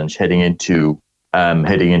challenge heading into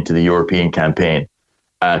the European campaign,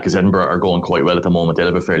 because Edinburgh are going quite well at the moment. They'll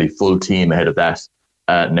have a fairly full team ahead of that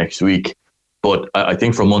next week. But I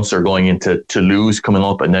think for Munster going into Toulouse coming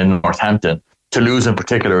up and then Northampton, Toulouse in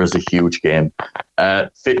particular is a huge game.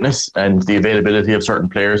 Fitness and the availability of certain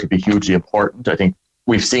players will be hugely important. I think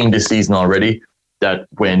we've seen this season already that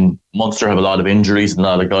when Munster have a lot of injuries and a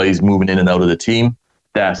lot of guys moving in and out of the team,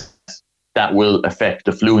 that will affect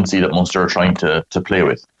the fluency that Munster are trying to play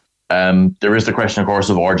with. There is the question, of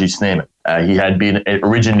course, of RG Snyman. He had been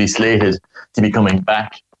originally slated to be coming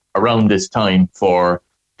back around this time for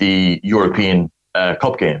the European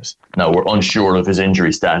Cup games. Now, we're unsure of his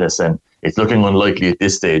injury status, and it's looking unlikely at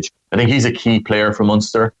this stage. I think he's a key player for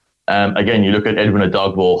Munster. Again, you look at Edwin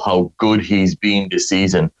Adogbo, how good he's been this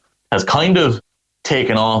season, has kind of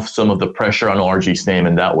taken off some of the pressure on RG's name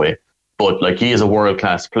in that way. But like, he is a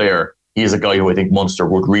world-class player. He is a guy who I think Munster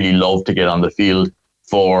would really love to get on the field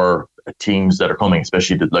for teams that are coming,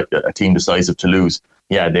 especially like a team the size of Toulouse.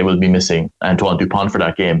 Yeah, they will be missing Antoine Dupont for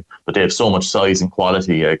that game, but they have so much size and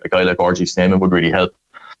quality. A guy like RG Sneeman would really help.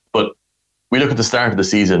 But we look at the start of the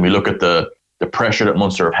season, we look at the pressure that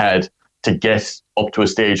Munster have had to get up to a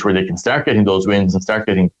stage where they can start getting those wins and start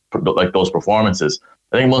getting like those performances.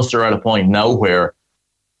 I think Munster are at a point now where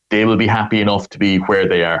they will be happy enough to be where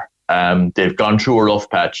they are. They've gone through a rough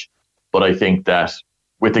patch, but I think that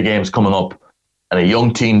with the games coming up and a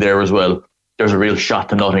young team there as well, there's a real shot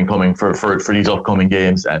to nothing coming for these upcoming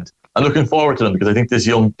games. And I'm looking forward to them because I think this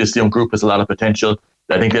young group has a lot of potential.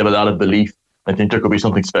 I think they have a lot of belief. I think there could be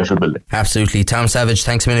something special building. Absolutely. Tom Savage,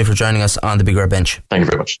 thanks a million for joining us on the Big Red Bench. Thank you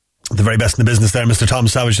very much. The very best in the business there, Mr. Tom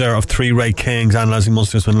Savage there of Three Red Kings, analysing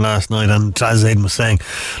Munster's win last night. And as Aidan was saying,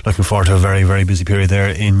 looking forward to a very, very busy period there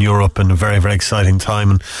in Europe and a very, very exciting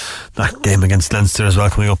time. And that game against Leinster as well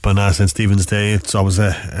coming up on St. Stephen's Day. It's always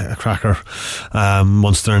a cracker.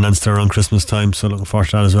 Munster and Leinster around Christmas time, so looking forward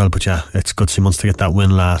to that as well. But yeah, it's good to see Munster get that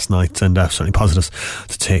win last night, and certainly positives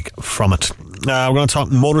to take from it. We're going to talk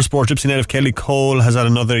motorsport. Gypsy native Kayleigh Cole has had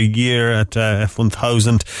another year at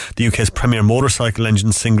F1000, the UK's premier motorcycle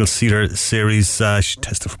engine single-seater series. She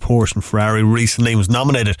tested for Porsche and Ferrari recently and was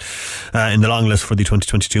nominated in the long list for the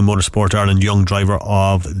 2022 Motorsport Ireland Young Driver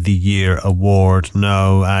of the Year award.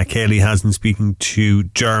 Now, Kayleigh has been speaking to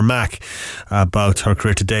Ger Mack about her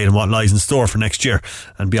career to date and what lies in store for next year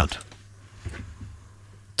and beyond.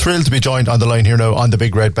 Thrilled to be joined on the line here now on the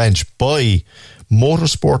Big Red Bench by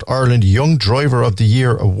Motorsport Ireland Young Driver of the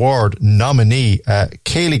Year Award nominee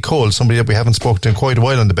Kayleigh Cole, somebody that we haven't spoken to in quite a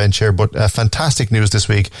while on the bench here, but fantastic news this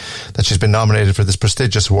week that she's been nominated for this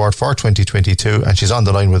prestigious award for 2022, and she's on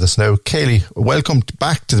the line with us now. Kayleigh, welcome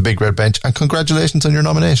back to the Big Red Bench and congratulations on your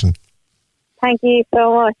nomination. Thank you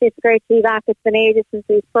so much. It's great to be back. It's been ages since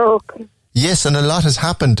we spoke. Yes, and a lot has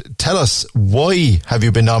happened. Tell us, why have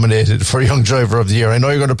you been nominated for Young Driver of the Year? I know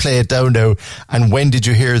you're going to play it down now. And when did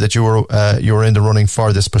you hear that you were in the running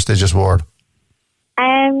for this prestigious award?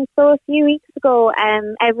 So a few weeks ago,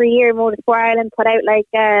 every year Motorsport Ireland put out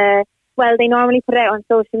they normally put it out on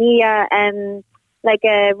social media, like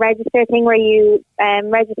a register thing where you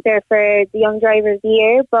register for the Young Driver of the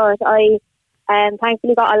Year. But I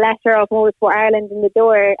thankfully got a letter of Motorsport Ireland in the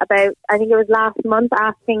door about, I think it was last month,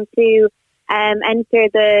 asking to enter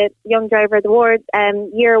the Young Driver of the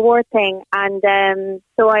Year award thing, and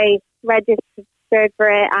so I registered for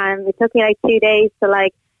it, and it took me like 2 days to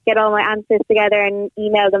get all my answers together and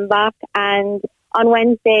email them back. And on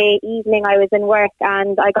Wednesday evening I was in work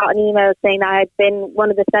and I got an email saying that I had been one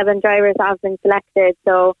of the 7 drivers that have been selected.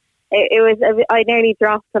 So I nearly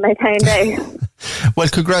dropped when I found out. Well,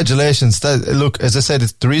 congratulations. Look, as I said,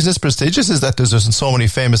 the reason it's prestigious is that there's so many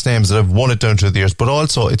famous names that have won it down through the years, but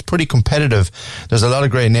also it's pretty competitive. There's a lot of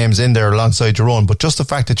great names in there alongside your own, but just the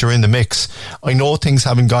fact that you're in the mix, I know things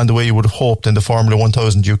haven't gone the way you would have hoped in the Formula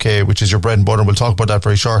 1000 UK, which is your bread and butter, and we'll talk about that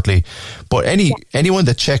very shortly. But anyone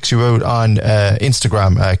that checks you out on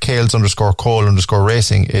Instagram,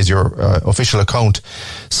 Kales_Cole_racing is your official account.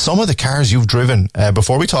 Some of the cars you've driven,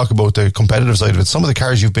 before we talk about the competitive side of it, some of the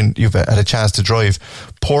cars you've had a chance to drive,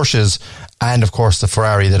 Porsches and of course the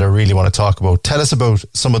Ferrari, that I really want to talk about. Tell us about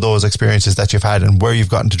some of those experiences that you've had and where you've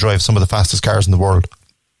gotten to drive some of the fastest cars in the world.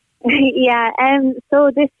 Yeah,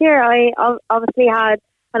 so this year I obviously had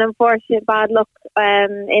an unfortunate bad luck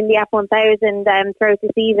in the F1000 throughout the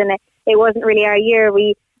season. It wasn't really our year.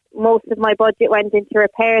 Most of my budget went into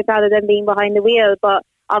repairs rather than being behind the wheel, but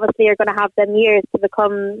obviously you're going to have them years to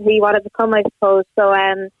become who you want to become, I suppose. So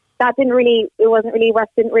that didn't really work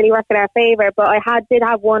in our favour. But I did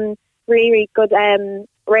have one really, really good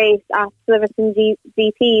race at Silverstone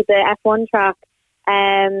GP, the F1 track,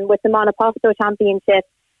 with the Monoposto Championship.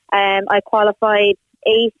 I qualified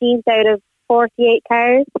 18th out of 48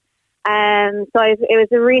 cars. So it was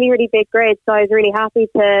a really, really big grid. So I was really happy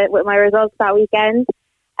with my results that weekend.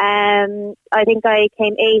 I think I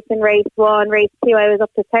came 8th in race 1, race 2 I was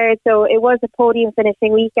up to 3rd. So it was a podium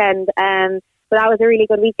finishing weekend. So that was a really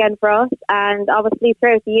good weekend for us. And obviously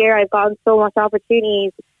throughout the year I've gotten so much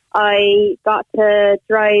opportunities. I got to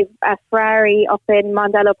drive a Ferrari up in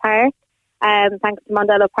Mondello Park, thanks to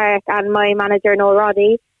Mondello Park and my manager Noel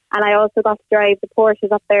Roddy. And I also got to drive the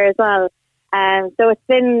Porsches up there as well. So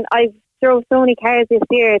I've drove so many cars this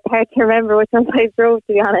year, it's hard to remember which ones I drove,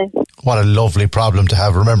 to be honest. What a lovely problem to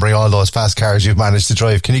have, remembering all those fast cars you've managed to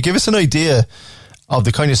drive. Can you give us an idea of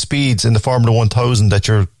the kind of speeds in the Formula 1000 that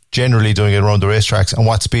you're generally doing it around the racetracks, and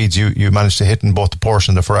what speeds you managed to hit in both the Porsche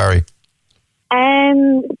and the Ferrari?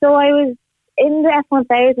 So I was in the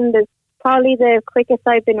F1000, it's probably the quickest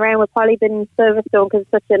I've been around would probably been Silverstone because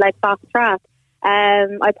it's such a fast track. I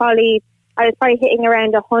was probably hitting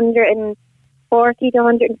around 140 to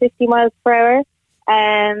 150 miles per hour.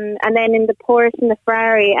 And then in the Porsche and the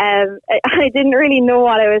Ferrari, I didn't really know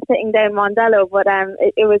what I was hitting down Mondello, but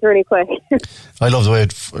it was really quick. I love the way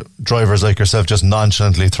drivers like yourself just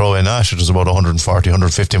nonchalantly throw in it was about 140,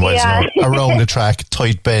 150 miles an hour around the track,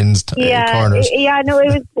 tight bends, corners.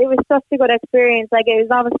 It was such a good experience. Like, it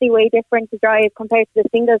was obviously way different to drive compared to the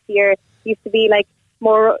single seater. It used to be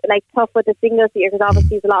more tough with the single seater because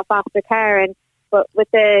obviously it's a lot faster car, but with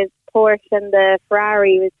the Porsche and the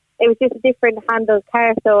Ferrari, it was just a different handled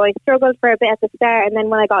car, so I struggled for a bit at the start, and then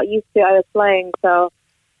when I got used to it, I was flying. So,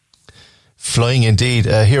 flying indeed.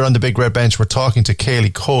 Here on the Big Red Bench, we're talking to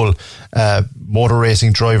Kayleigh Cole, motor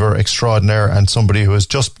racing driver extraordinaire, and somebody who has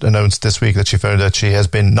just announced this week that she found that she has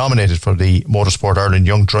been nominated for the Motorsport Ireland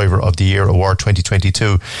Young Driver of the Year Award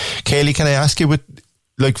 2022. Kayleigh, can I ask you, with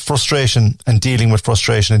frustration and dealing with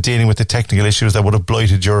the technical issues that would have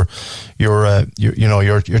blighted your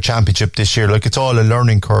championship this year, it's all a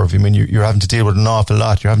learning curve. I mean, you're having to deal with an awful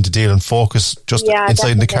lot. You're having to deal and focus just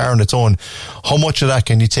inside the car on its own. How much of that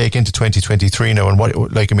can you take into 2023 now? And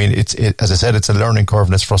as I said, it's a learning curve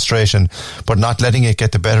and it's frustration, but not letting it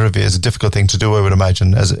get the better of you is a difficult thing to do, I would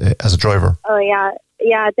imagine, as a driver. Oh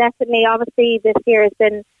yeah, definitely. Obviously, this year it's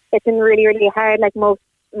been really, really hard. Like most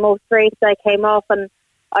races I came off, and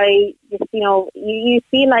I just, you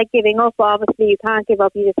feel like giving up. Obviously, you can't give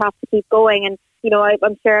up. You just have to keep going. And,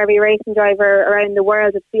 I'm sure every racing driver around the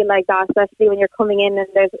world would feel like that, especially when you're coming in and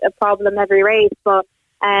there's a problem every race. But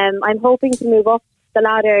I'm hoping to move up the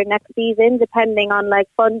ladder next season, depending on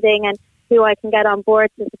funding and who I can get on board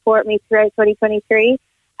to support me throughout 2023.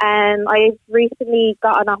 I've recently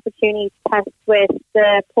got an opportunity to test with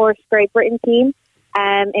the Porsche Great Britain team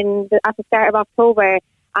at the start of October.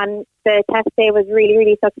 And the test day was really,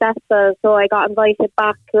 really successful. So I got invited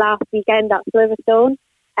back last weekend at Silverstone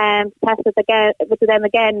to test with them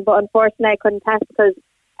again. But unfortunately, I couldn't test because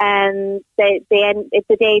the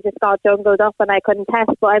day just got jumbled up and I couldn't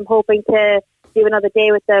test. But I'm hoping to do another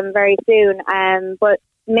day with them very soon. But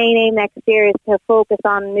main aim next year is to focus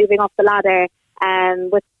on moving up the ladder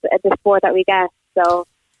with the sport that we get. So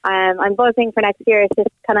I'm buzzing for next year. It's just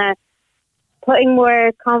kind of putting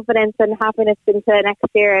more confidence and happiness into next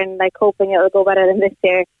year and hoping it'll go better than this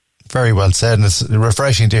year. Very well said, and it's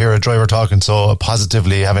refreshing to hear a driver talking so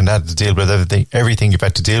positively, having had to deal with everything you've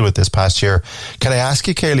had to deal with this past year. Can I ask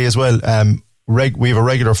you, Kayleigh, as well, we have a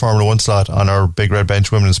regular Formula 1 slot on our Big Red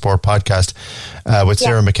Bench Women in Sport podcast with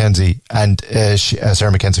Sarah McKenzie, and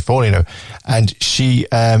Sarah McKenzie Foley now, and she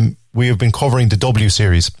we have been covering the W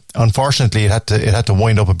Series. Unfortunately, it had to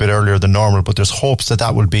wind up a bit earlier than normal, but there's hopes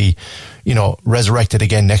that will be, resurrected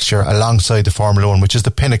again next year alongside the Formula 1, which is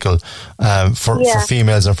the pinnacle for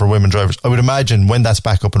females and for women drivers. I would imagine when that's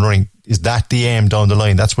back up and running, is that the aim down the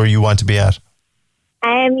line? That's where you want to be at?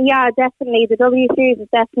 Yeah, definitely. The W Series is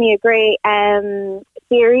definitely a great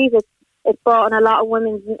series. It's brought in a lot of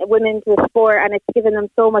women to the sport, and it's given them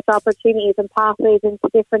so much opportunities and pathways into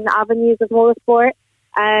different avenues of motorsport.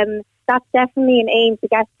 That's definitely an aim to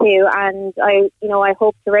get to, and I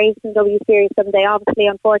hope to race in W Series someday. Obviously,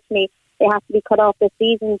 unfortunately, they have to be cut off this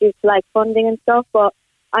season due to funding and stuff, but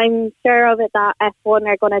I'm sure of it that F1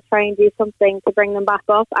 are going to try and do something to bring them back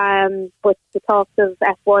up. With the talks of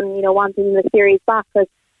F1, wanting the series back, because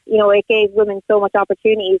it gave women so much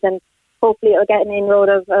opportunities, and hopefully it'll get an inroad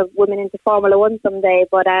of women into Formula 1 someday.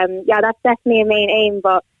 But that's definitely a main aim.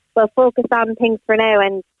 But we'll focus on things for now,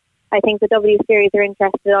 and I think the W Series are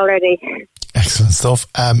interested already. Excellent stuff.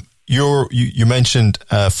 You mentioned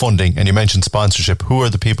funding and you mentioned sponsorship. Who are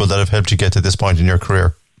the people that have helped you get to this point in your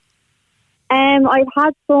career? I've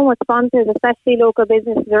had so much sponsors, especially local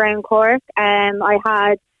businesses around Cork.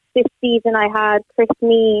 This season I had Chris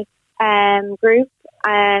Mee Group.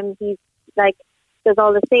 He's does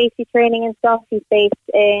all the safety training and stuff. He's based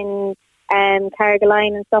in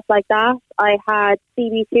Carrigaline and stuff like that. I had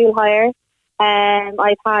CB Tool Hire.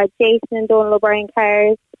 I've had Jason and Donald O'Brien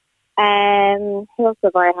Cars. Who else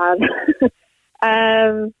have I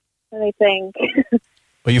had? Let me think.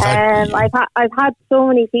 Well, I've had so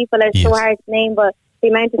many people. It's so hard to name, but the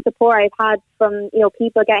amount of support I've had from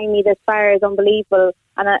people getting me this far is unbelievable,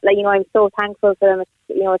 and I'm so thankful for them.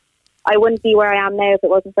 I wouldn't be where I am now if it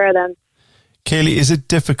wasn't for them. Kayleigh,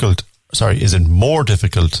 is it more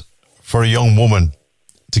difficult for a young woman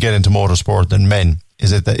to get into motorsport than men?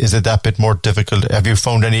 Is it that bit more difficult? Have you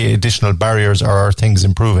found any additional barriers, or are things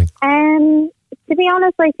improving? To be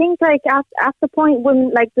honest, I think like at the point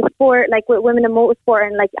when like the sport, like with women in motorsport,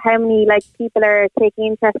 and like how many like people are taking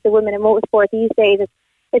interest in women in motorsport these days,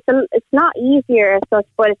 it's not easier as such.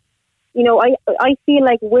 But you know, I feel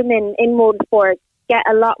like women in motorsport get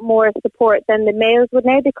a lot more support than the males would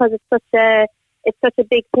now, because it's such a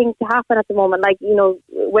big thing to happen at the moment. Like, you know,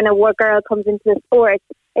 when a girl comes into the sport,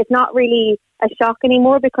 it's not really a shock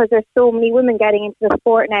anymore, because there's so many women getting into the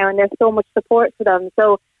sport now, and there's so much support for them.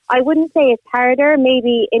 So I wouldn't say it's harder,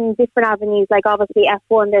 maybe in different avenues, like obviously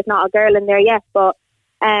F1, there's not a girl in there yet, but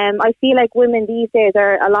I feel like women these days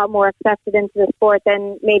are a lot more accepted into the sport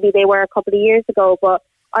than maybe they were a couple of years ago. But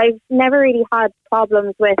I've never really had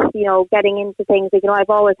problems with, you know, getting into things. Like, you know, I've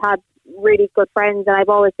always had really good friends, and I've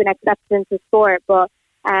always been accepted into sport, but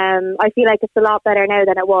I feel like it's a lot better now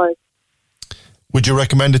than it was. Would you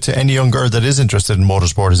recommend it to any young girl that is interested in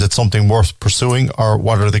motorsport? Is it something worth pursuing, or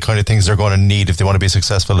what are the kind of things they're going to need if they want to be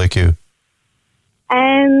successful like you?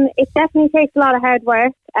 It definitely takes a lot of hard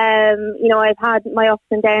work. You know, I've had my ups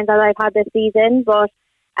and downs that I've had this season, but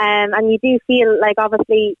and you do feel like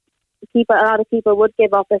obviously a lot of people would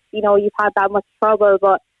give up if, you know, you've had that much trouble,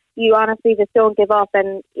 but you honestly just don't give up,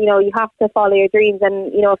 and you know, you have to follow your dreams,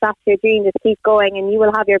 and you know, if that's your dream, just keep going, and you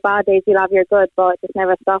will have your bad days, you'll have your good, but just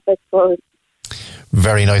never stop, I suppose.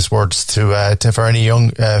 Very nice words to for any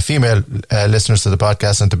young female listeners to the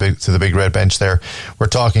podcast and to the Big Red Bench there. We're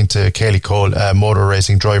talking to Kayleigh Cole, motor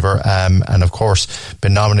racing driver, and of course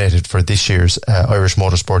been nominated for this year's Irish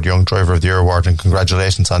Motorsport Young Driver of the Year Award, and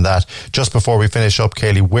congratulations on that. Just before we finish up,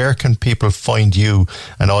 Kayleigh, where can people find you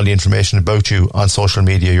and all the information about you on social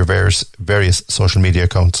media, your various social media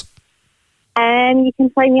accounts? You can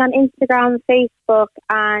find me on Instagram, Facebook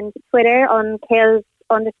and Twitter on Kayleigh_Cole_motorsport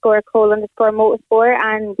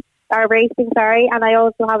and our racing, and I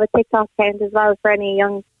also have a TikTok account as well for any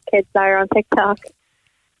young kids that are on TikTok.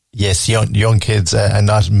 Yes, young kids and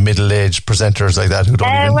not middle-aged presenters like that who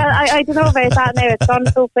don't even... Well, I don't know about that now. It's gone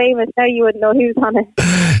so famous now you wouldn't know who's on it.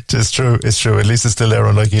 It's true. At least it's still there,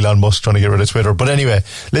 unlike Elon Musk trying to get rid of Twitter. But anyway,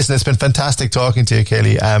 listen, it's been fantastic talking to you,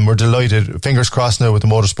 Kayleigh. We're delighted. Fingers crossed now with the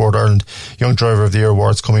Motorsport Ireland Young Driver of the Year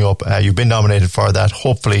Awards coming up. You've been nominated for that.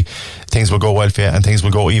 Hopefully things will go well for you, and things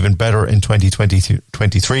will go even better in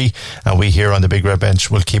 2023. And we here on the Big Red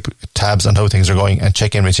Bench will keep tabs on how things are going and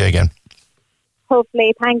check in with you again.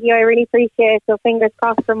 Hopefully, thank you. I really appreciate it. So fingers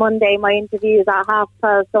crossed for Monday. My interview is at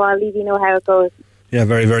 12:30, so I'll leave you know how it goes. Yeah,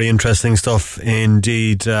 very, very interesting stuff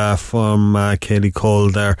indeed from Kayleigh Cole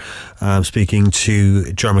there, speaking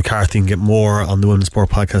to Ger McCarthy. You can get more on the Women's Sport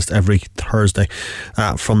podcast every Thursday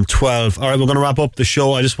from 12. All right, we're going to wrap up the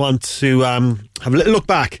show. I just want to have a little look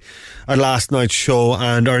back at last night's show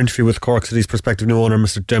and our interview with Cork City's prospective new owner,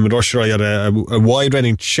 Mr. Dermot Usher. I had a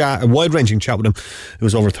wide-ranging chat with him. It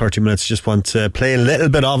was over 30 minutes. Just want to play a little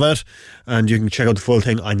bit of it, and you can check out the full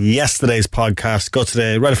thing on yesterday's podcast. Go to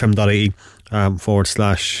the redfm.ie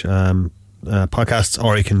 /podcasts,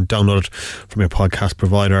 or you can download it from your podcast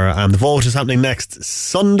provider. The vote is happening next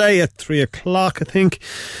Sunday at 3:00, I think,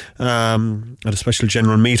 at a special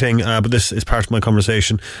general meeting, but this is part of my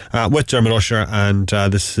conversation with Dermot Usher, and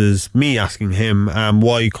this is me asking him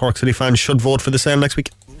why Cork City fans should vote for the sale next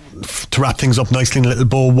week. To wrap things up nicely in a little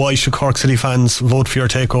bow, why should Cork City fans vote for your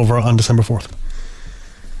takeover on December 4th?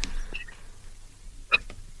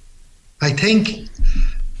 I think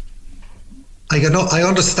I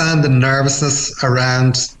understand the nervousness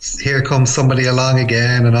around here comes somebody along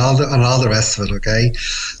again and all the rest of it. Okay,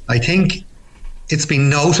 I think it's been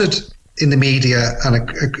noted in the media and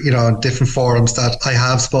in different forums that I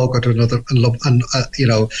have spoken to another, and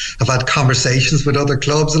I've had conversations with other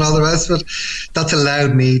clubs and all the rest of it. That's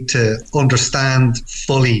allowed me to understand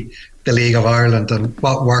fully the League of Ireland and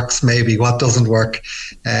what works, maybe what doesn't work.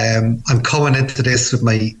 I'm coming into this with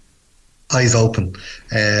my eyes open.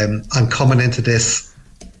 I'm coming into this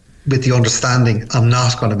with the understanding I'm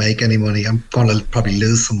not going to make any money. I'm going to probably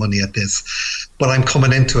lose some money at this, but I'm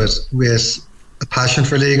coming into it with a passion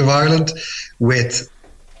for League of Ireland, with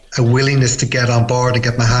a willingness to get on board and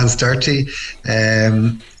get my hands dirty.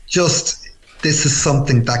 This is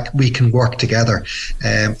something that we can work together.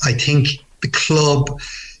 I think the club,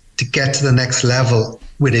 to get to the next level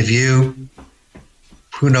with a view,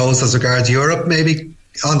 who knows, as regards Europe, maybe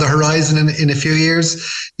on the horizon in a few years,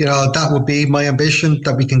 that would be my ambition,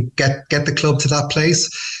 that we can get the club to that place.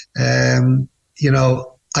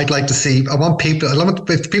 I'd like to see,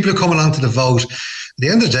 if people are coming on to the vote, at the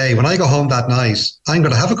end of the day, when I go home that night, I'm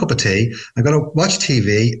going to have a cup of tea, I'm going to watch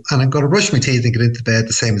TV, and I'm going to brush my teeth and get into bed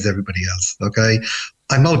the same as everybody else. Okay,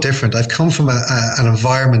 I'm no different. I've come from an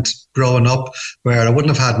environment growing up where I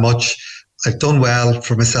wouldn't have had much. I've done well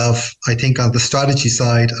for myself. I think on the strategy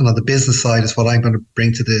side and on the business side is what I'm going to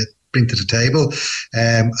bring to the table.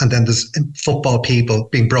 And then there's football people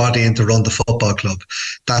being brought in to run the football club.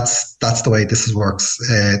 That's the way this works.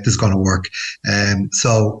 This is going to work.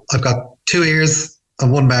 So I've got 2 ears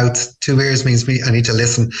and 1 mouth. 2 ears means I need to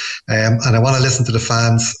listen. And I want to listen to the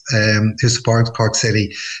fans who support Cork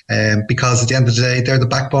City, because at the end of the day, they're the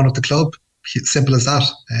backbone of the club. Simple as that.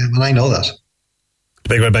 And I know that. The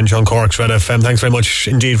Big Red Bench on Cork's Red FM. Thanks very much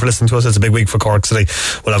indeed for listening to us. It's a big week for Cork City.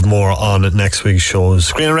 We'll have more on next week's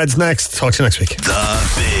shows. Green and Red's next. Talk to you next week.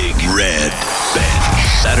 The Big Red Bench.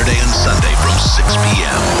 Saturday and Sunday from 6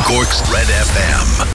 p.m. Cork's Red FM.